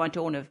says, I want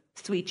to own a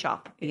sweet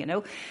shop,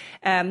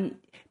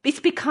 It's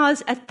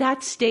because at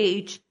that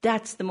stage,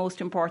 that's the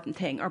most important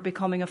thing, or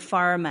becoming a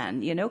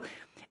fireman,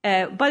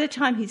 By the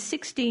time he's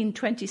 16,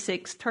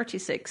 26,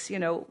 36,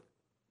 people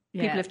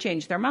have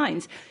changed their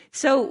minds.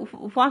 So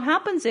what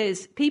happens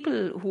is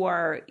people who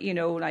are,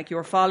 like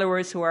your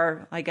followers who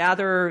are, I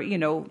gather,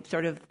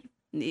 sort of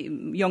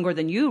younger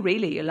than you,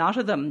 really, a lot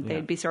of them,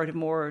 they'd be sort of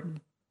more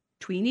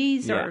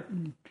tweenies or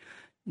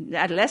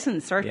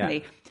adolescents, certainly.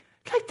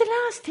 Yeah. Like the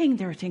last thing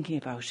they're thinking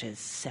about is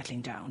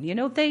settling down.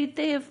 They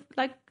have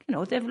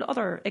they have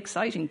other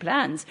exciting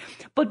plans.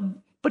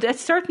 But at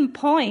certain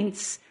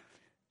points,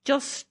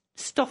 just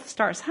stuff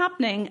starts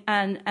happening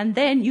and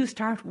then you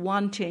start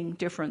wanting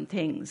different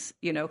things,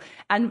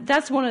 And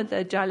that's one of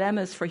the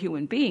dilemmas for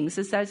human beings,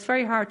 is that it's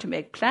very hard to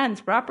make plans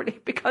properly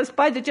because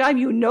by the time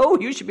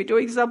you should be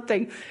doing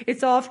something,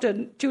 it's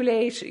often too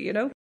late,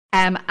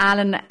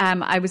 Alan,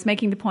 I was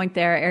making the point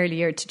there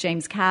earlier to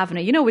James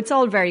Kavanagh, it's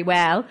all very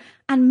well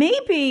and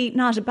maybe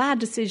not a bad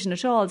decision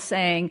at all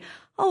saying,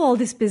 all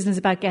this business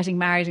about getting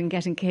married and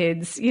getting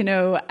kids,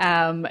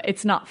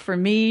 it's not for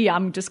me.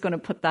 I'm just going to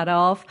put that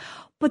off.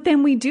 But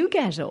then we do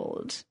get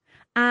old.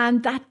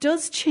 And that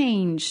does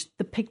change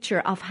the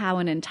picture of how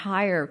an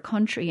entire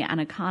country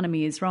and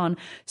economy is run.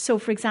 So,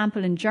 for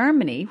example, in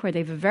Germany, where they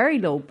have a very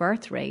low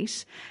birth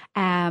rate,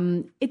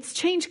 it's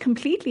changed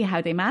completely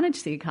how they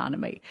manage the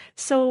economy.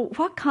 So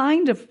what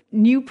kind of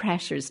new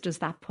pressures does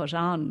that put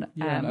on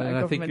and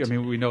I think,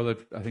 we know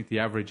that I think the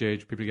average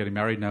age people getting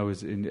married now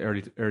is in the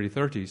early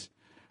 30s.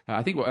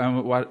 I think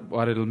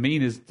what it'll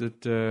mean is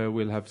that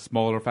we'll have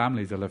smaller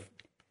families. They'll have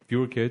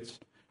fewer kids.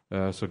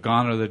 So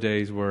gone are the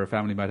days where a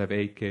family might have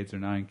 8 kids or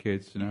 9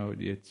 kids.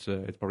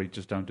 It's probably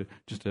just down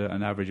to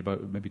an average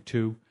about maybe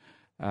 2.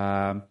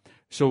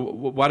 So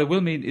what it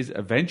will mean is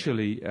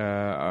eventually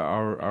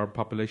our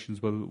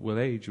populations will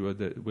age.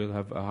 We'll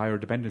have a higher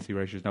dependency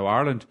ratios. Now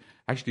Ireland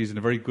actually is in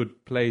a very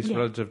good place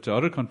relative to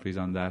other countries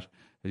on that.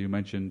 As you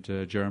mentioned,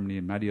 Germany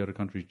and many other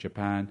countries,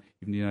 Japan,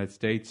 even the United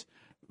States,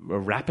 are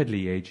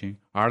rapidly aging.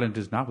 Ireland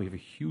is not. We have a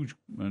huge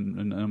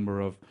number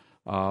of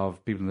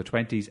people in the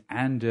 20s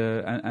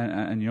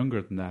and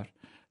younger than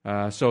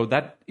that. So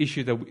that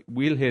issue that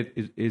we'll hit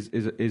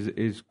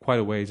is quite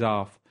a ways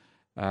off.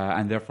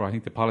 And therefore, I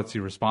think the policy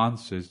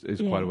response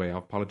is quite a way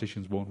off.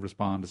 Politicians won't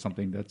respond to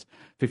something that's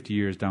 50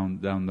 years down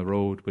the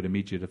road with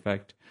immediate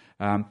effect.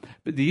 But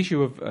the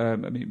issue of,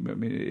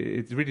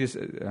 it's really just,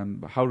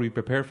 how do we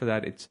prepare for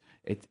that?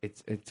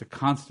 It's a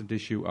constant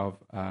issue of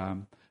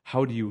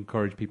how do you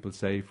encourage people to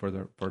save for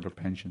their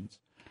pensions.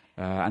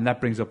 And that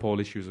brings up all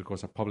issues, of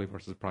course, of public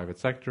versus private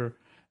sector.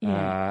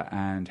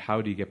 And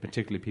how do you get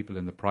particularly people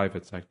in the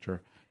private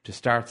sector to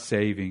start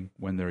saving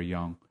when they're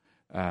young?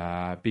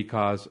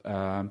 Because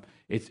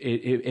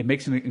it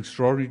makes an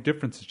extraordinary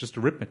difference. It's just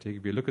arithmetic.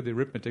 If you look at the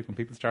arithmetic, when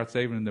people start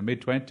saving in their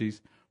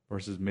mid-20s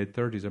versus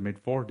mid-30s or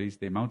mid-40s,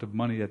 the amount of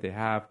money that they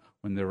have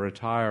when they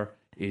retire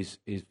is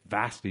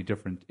vastly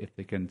different if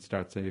they can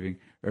start saving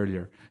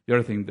earlier. The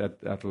other thing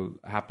that'll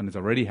happen, is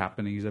already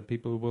happening, is that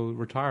people will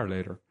retire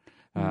later.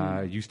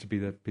 It used to be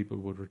that people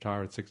would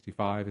retire at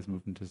 65. It's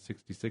moving to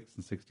 66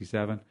 and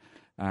 67.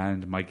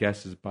 And my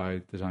guess is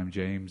by the time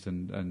James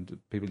and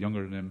people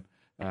younger than him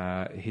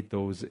hit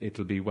those,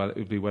 it'll be well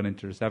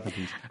into their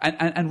 70s,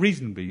 and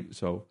reasonably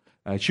so.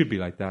 It should be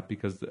like that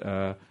because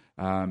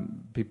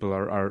people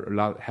are a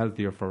lot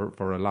healthier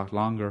for a lot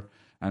longer,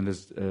 and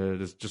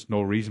there's just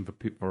no reason for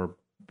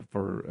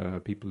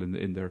people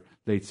in their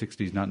late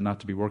 60s not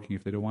to be working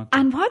if they don't want to.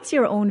 And what's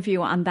your own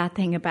view on that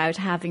thing about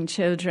having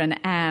children?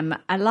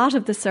 A lot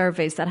of the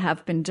surveys that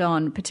have been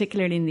done,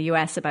 particularly in the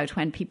US, about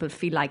when people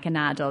feel like an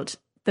adult,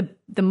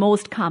 the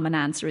most common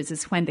answer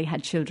is when they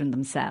had children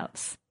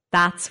themselves.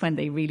 That's when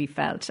they really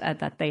felt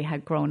that they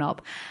had grown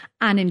up.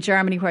 And in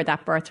Germany, where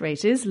that birth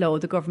rate is low,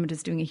 the government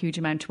is doing a huge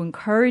amount to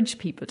encourage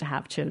people to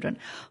have children.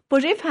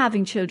 But if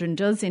having children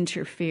does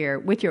interfere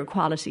with your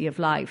quality of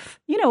life,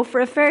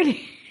 for a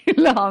fairly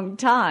long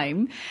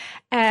time,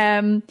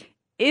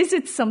 is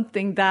it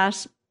something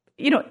that,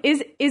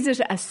 is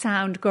it a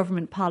sound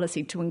government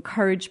policy to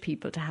encourage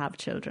people to have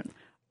children?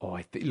 Oh,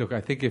 I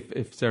think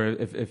if Sarah,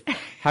 if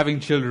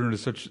having children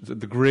is such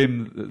the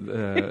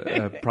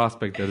grim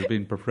prospect that has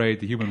been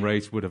portrayed, the human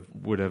race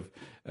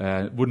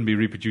wouldn't be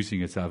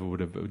reproducing itself. It would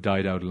have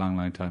died out a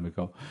long time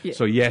ago. Yeah.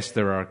 So yes,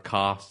 there are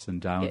costs and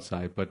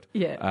downside, but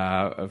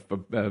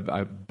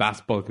a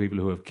vast bulk of people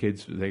who have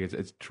kids,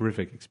 it's a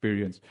terrific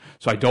experience.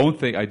 So I don't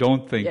think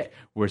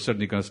we're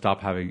suddenly going to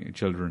stop having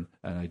children,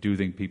 and I do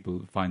think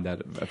people find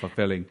that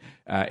fulfilling.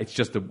 It's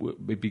just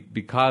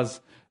because.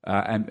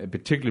 And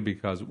particularly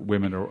because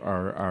women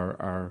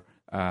are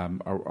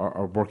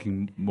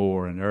working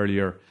more and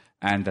earlier,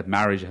 and that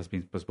marriage has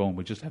been postponed,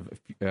 we just have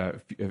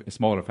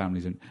smaller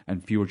families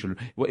and fewer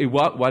children.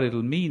 What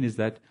it'll mean is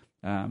that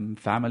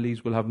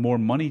families will have more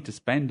money to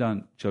spend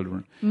on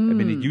children. I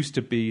mean, it used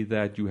to be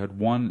that you had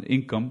one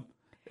income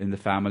in the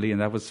family, and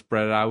that was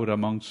spread out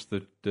amongst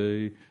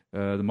the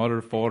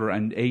mother, father,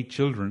 and 8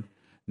 children.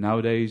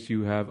 Nowadays,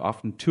 you have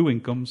often 2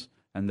 incomes,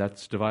 and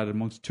that's divided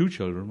amongst 2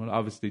 children. Well,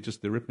 obviously,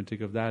 just the arithmetic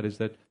of that is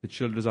that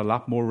there's a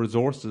lot more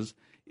resources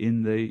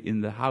in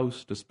the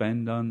house to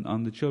spend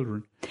on the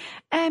children.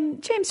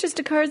 James,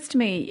 just occurs to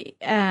me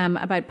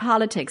about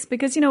politics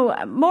because,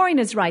 Maureen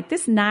is right.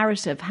 This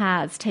narrative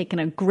has taken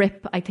a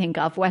grip, I think,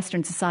 of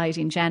Western society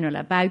in general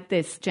about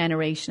this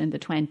generation in the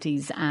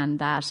 20s, and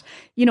that,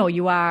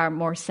 you are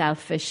more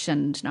selfish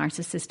and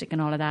narcissistic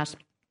and all of that.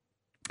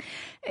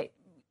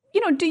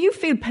 Do you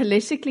feel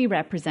politically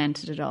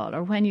represented at all?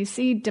 Or when you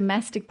see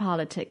domestic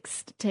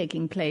politics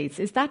taking place,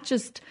 is that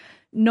just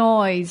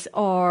noise?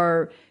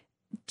 Or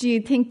do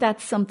you think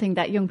that's something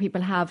that young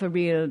people have a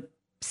real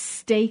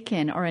stake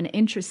in or an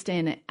interest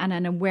in, and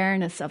an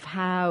awareness of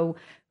how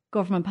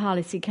government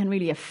policy can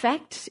really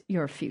affect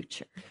your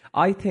future?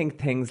 I think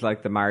things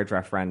like the marriage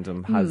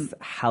referendum has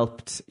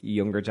helped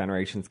younger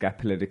generations get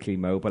politically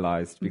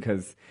mobilised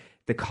because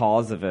the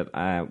cause of it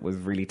was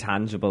really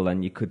tangible,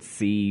 and you could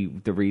see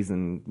the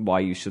reason why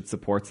you should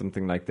support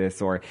something like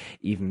this, or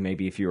even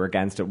maybe if you were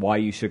against it, why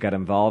you should get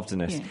involved in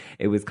it. Yeah.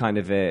 It was kind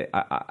of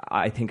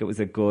I think it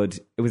was a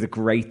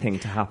great thing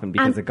to happen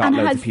because it got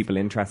loads of people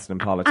interested in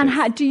politics.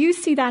 And do you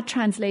see that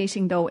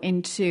translating though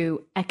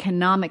into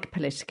economic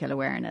political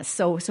awareness?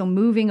 So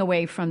moving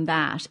away from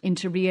that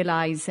into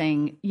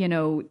realising,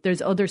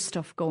 there's other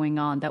stuff going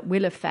on that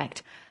will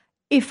affect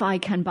if I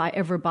can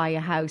ever buy a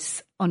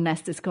house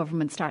unless this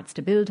government starts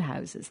to build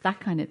houses,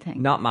 that kind of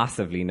thing. Not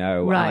massively,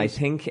 no. Right. And I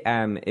think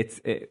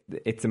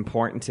it's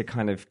important to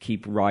kind of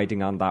keep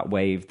riding on that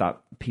wave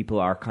that people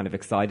are kind of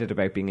excited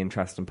about being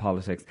interested in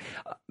politics.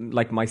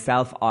 Like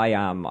myself,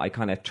 I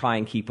kind of try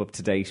and keep up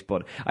to date,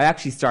 but I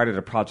actually started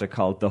a project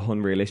called The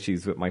Unreal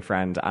Issues with my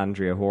friend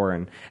Andrea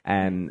Ahearne,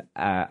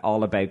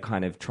 all about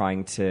kind of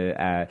trying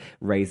to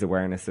raise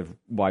awareness of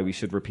why we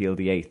should repeal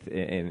the 8th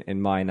in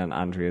mine and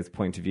Andrea's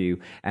point of view.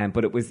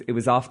 But it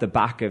was off the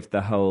back of the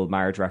whole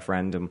marriage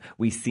referendum.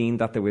 We seen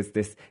that there was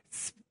this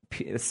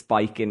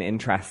spike in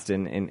interest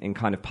in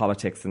kind of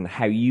politics and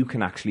how you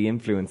can actually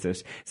influence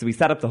it. So we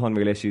set up the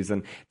Unreal Issues,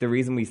 and the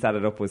reason we set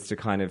it up was to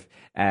kind of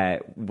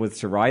was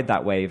to ride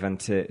that wave and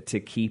to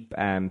keep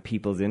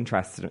people's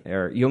interest,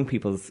 or young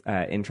people's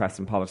interest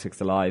in politics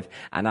alive,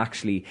 and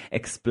actually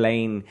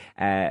explain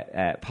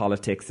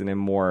politics in a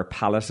more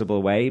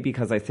palatable way,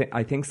 because I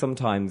think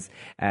sometimes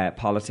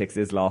politics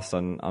is lost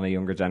on a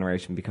younger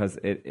generation because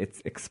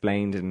it's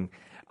explained in,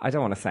 I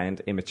don't want to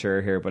sound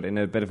immature here, but in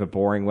a bit of a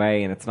boring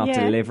way, and it's not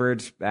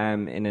delivered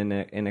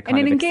in a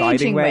kind of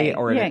exciting way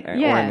or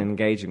an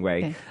engaging way.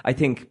 Yeah. I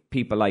think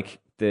people like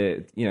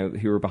who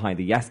were behind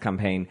the Yes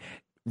campaign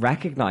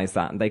recognise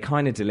that, and they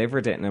kind of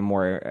delivered it in a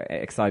more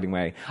exciting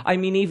way. I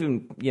mean,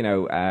 even, you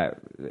know,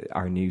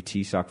 our new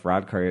Taoiseach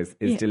Varadkar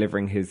is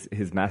delivering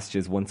his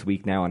messages once a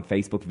week now on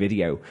Facebook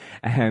video.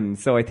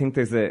 So I think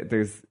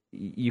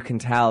you can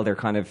tell they're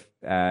kind of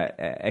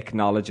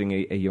acknowledging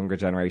a younger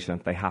generation.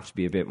 They have to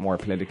be a bit more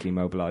politically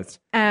mobilised.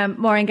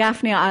 Maureen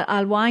Gaffney,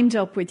 I'll wind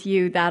up with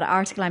you. That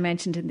article I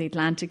mentioned in The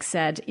Atlantic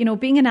said, you know,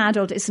 being an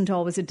adult isn't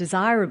always a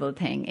desirable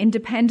thing.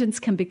 Independence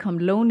can become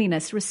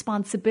loneliness.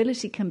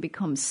 Responsibility can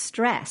become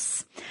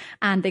stress.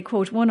 And they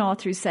quote one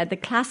author who said, the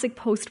classic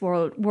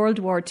post-World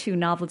War II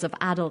novels of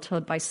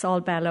adulthood by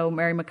Saul Bellow,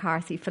 Mary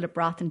McCarthy, Philip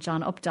Roth and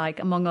John Updike,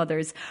 among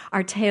others,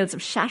 are tales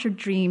of shattered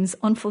dreams,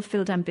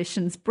 unfulfilled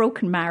ambitions,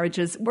 broken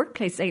marriages,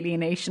 workplace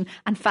alienation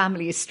and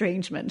family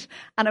estrangement.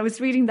 And I was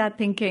reading that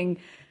thinking,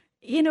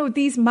 you know,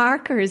 these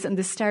markers and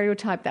the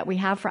stereotype that we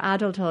have for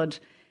adulthood,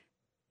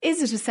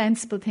 is it a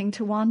sensible thing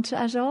to want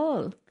at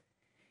all?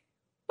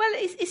 Well,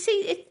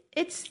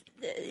 it's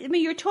I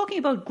mean, you're talking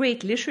about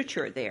great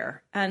literature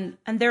there, and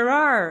there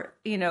are,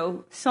 you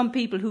know, some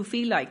people who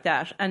feel like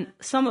that, and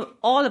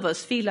all of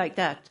us feel like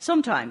that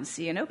sometimes,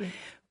 you know.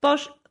 Yeah.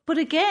 But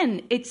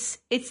again, it's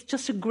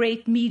just a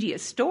great media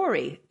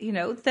story, you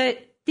know.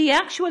 The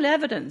actual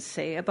evidence,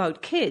 say,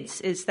 about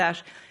kids is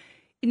that,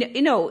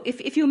 you know,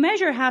 if you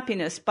measure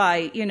happiness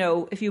by, you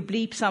know, if you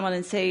bleep someone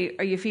and say,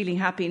 are you feeling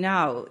happy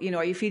now? You know,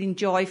 are you feeling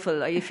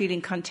joyful? Are you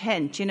feeling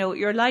content? You know,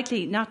 you're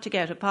likely not to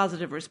get a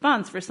positive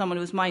response for someone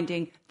who's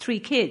minding 3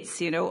 kids,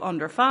 you know,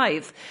 under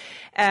 5,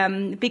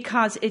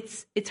 because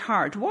it's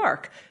hard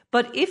work.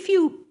 But if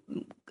you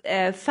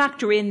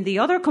factor in the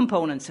other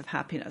components of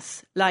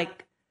happiness,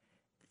 like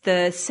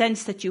the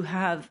sense that you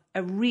have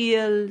a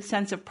real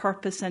sense of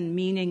purpose and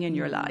meaning in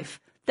your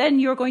life, then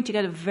you're going to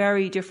get a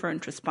very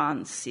different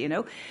response, you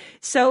know.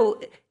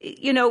 So,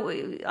 you know,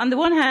 on the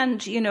one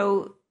hand, you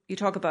know, you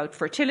talk about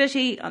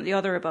fertility, on the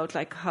other about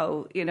like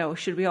how, you know,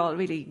 should we all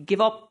really give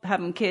up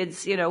having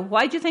kids? You know,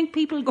 why do you think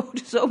people go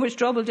to so much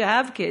trouble to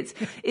have kids?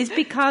 Is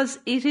because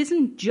it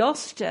isn't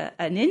just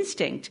an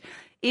instinct.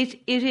 It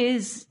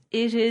is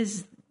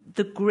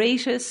the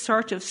greatest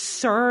sort of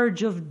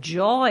surge of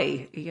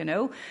joy, you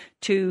know,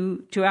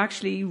 to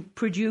actually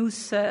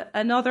produce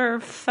another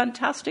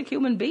fantastic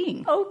human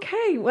being.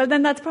 Okay, well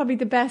then that's probably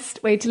the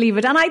best way to leave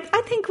it. And I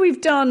think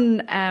we've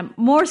done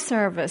more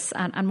service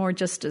and more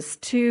justice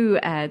to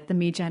the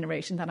me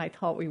generation than I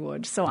thought we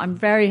would. So I'm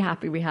very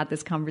happy we had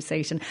this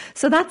conversation.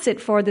 So that's it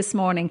for this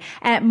morning.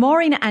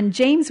 Maureen and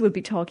James will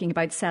be talking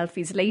about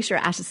selfies later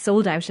at a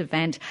sold-out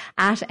event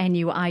at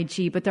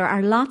NUIG. But there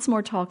are lots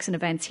more talks and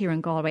events here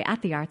in Galway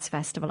at the Arts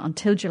Festival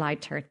until July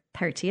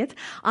 30th.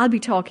 I'll be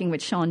talking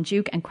with Sean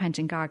Duke and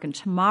Quentin Gargan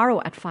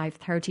tomorrow at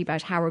 5:30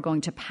 about how we're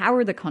going to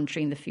power the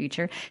country in the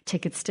future.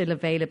 Tickets still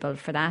available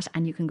for that,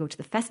 and you can go to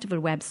the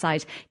festival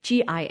website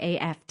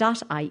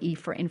giaf.ie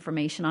for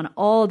information on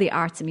all the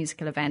arts and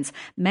musical events,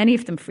 many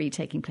of them free,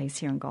 taking place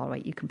here in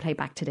Galway. You can play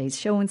back today's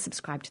show and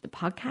subscribe to the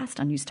podcast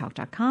on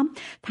newstalk.com.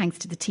 Thanks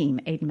to the team,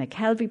 Aidan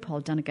McKelvey, Paul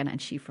Dunnigan and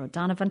Shifra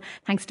O'Donovan.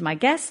 Thanks to my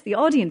guests, the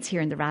audience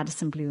here in the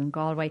Radisson Blue in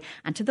Galway,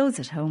 and to those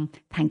at home,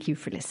 thank you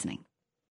for listening.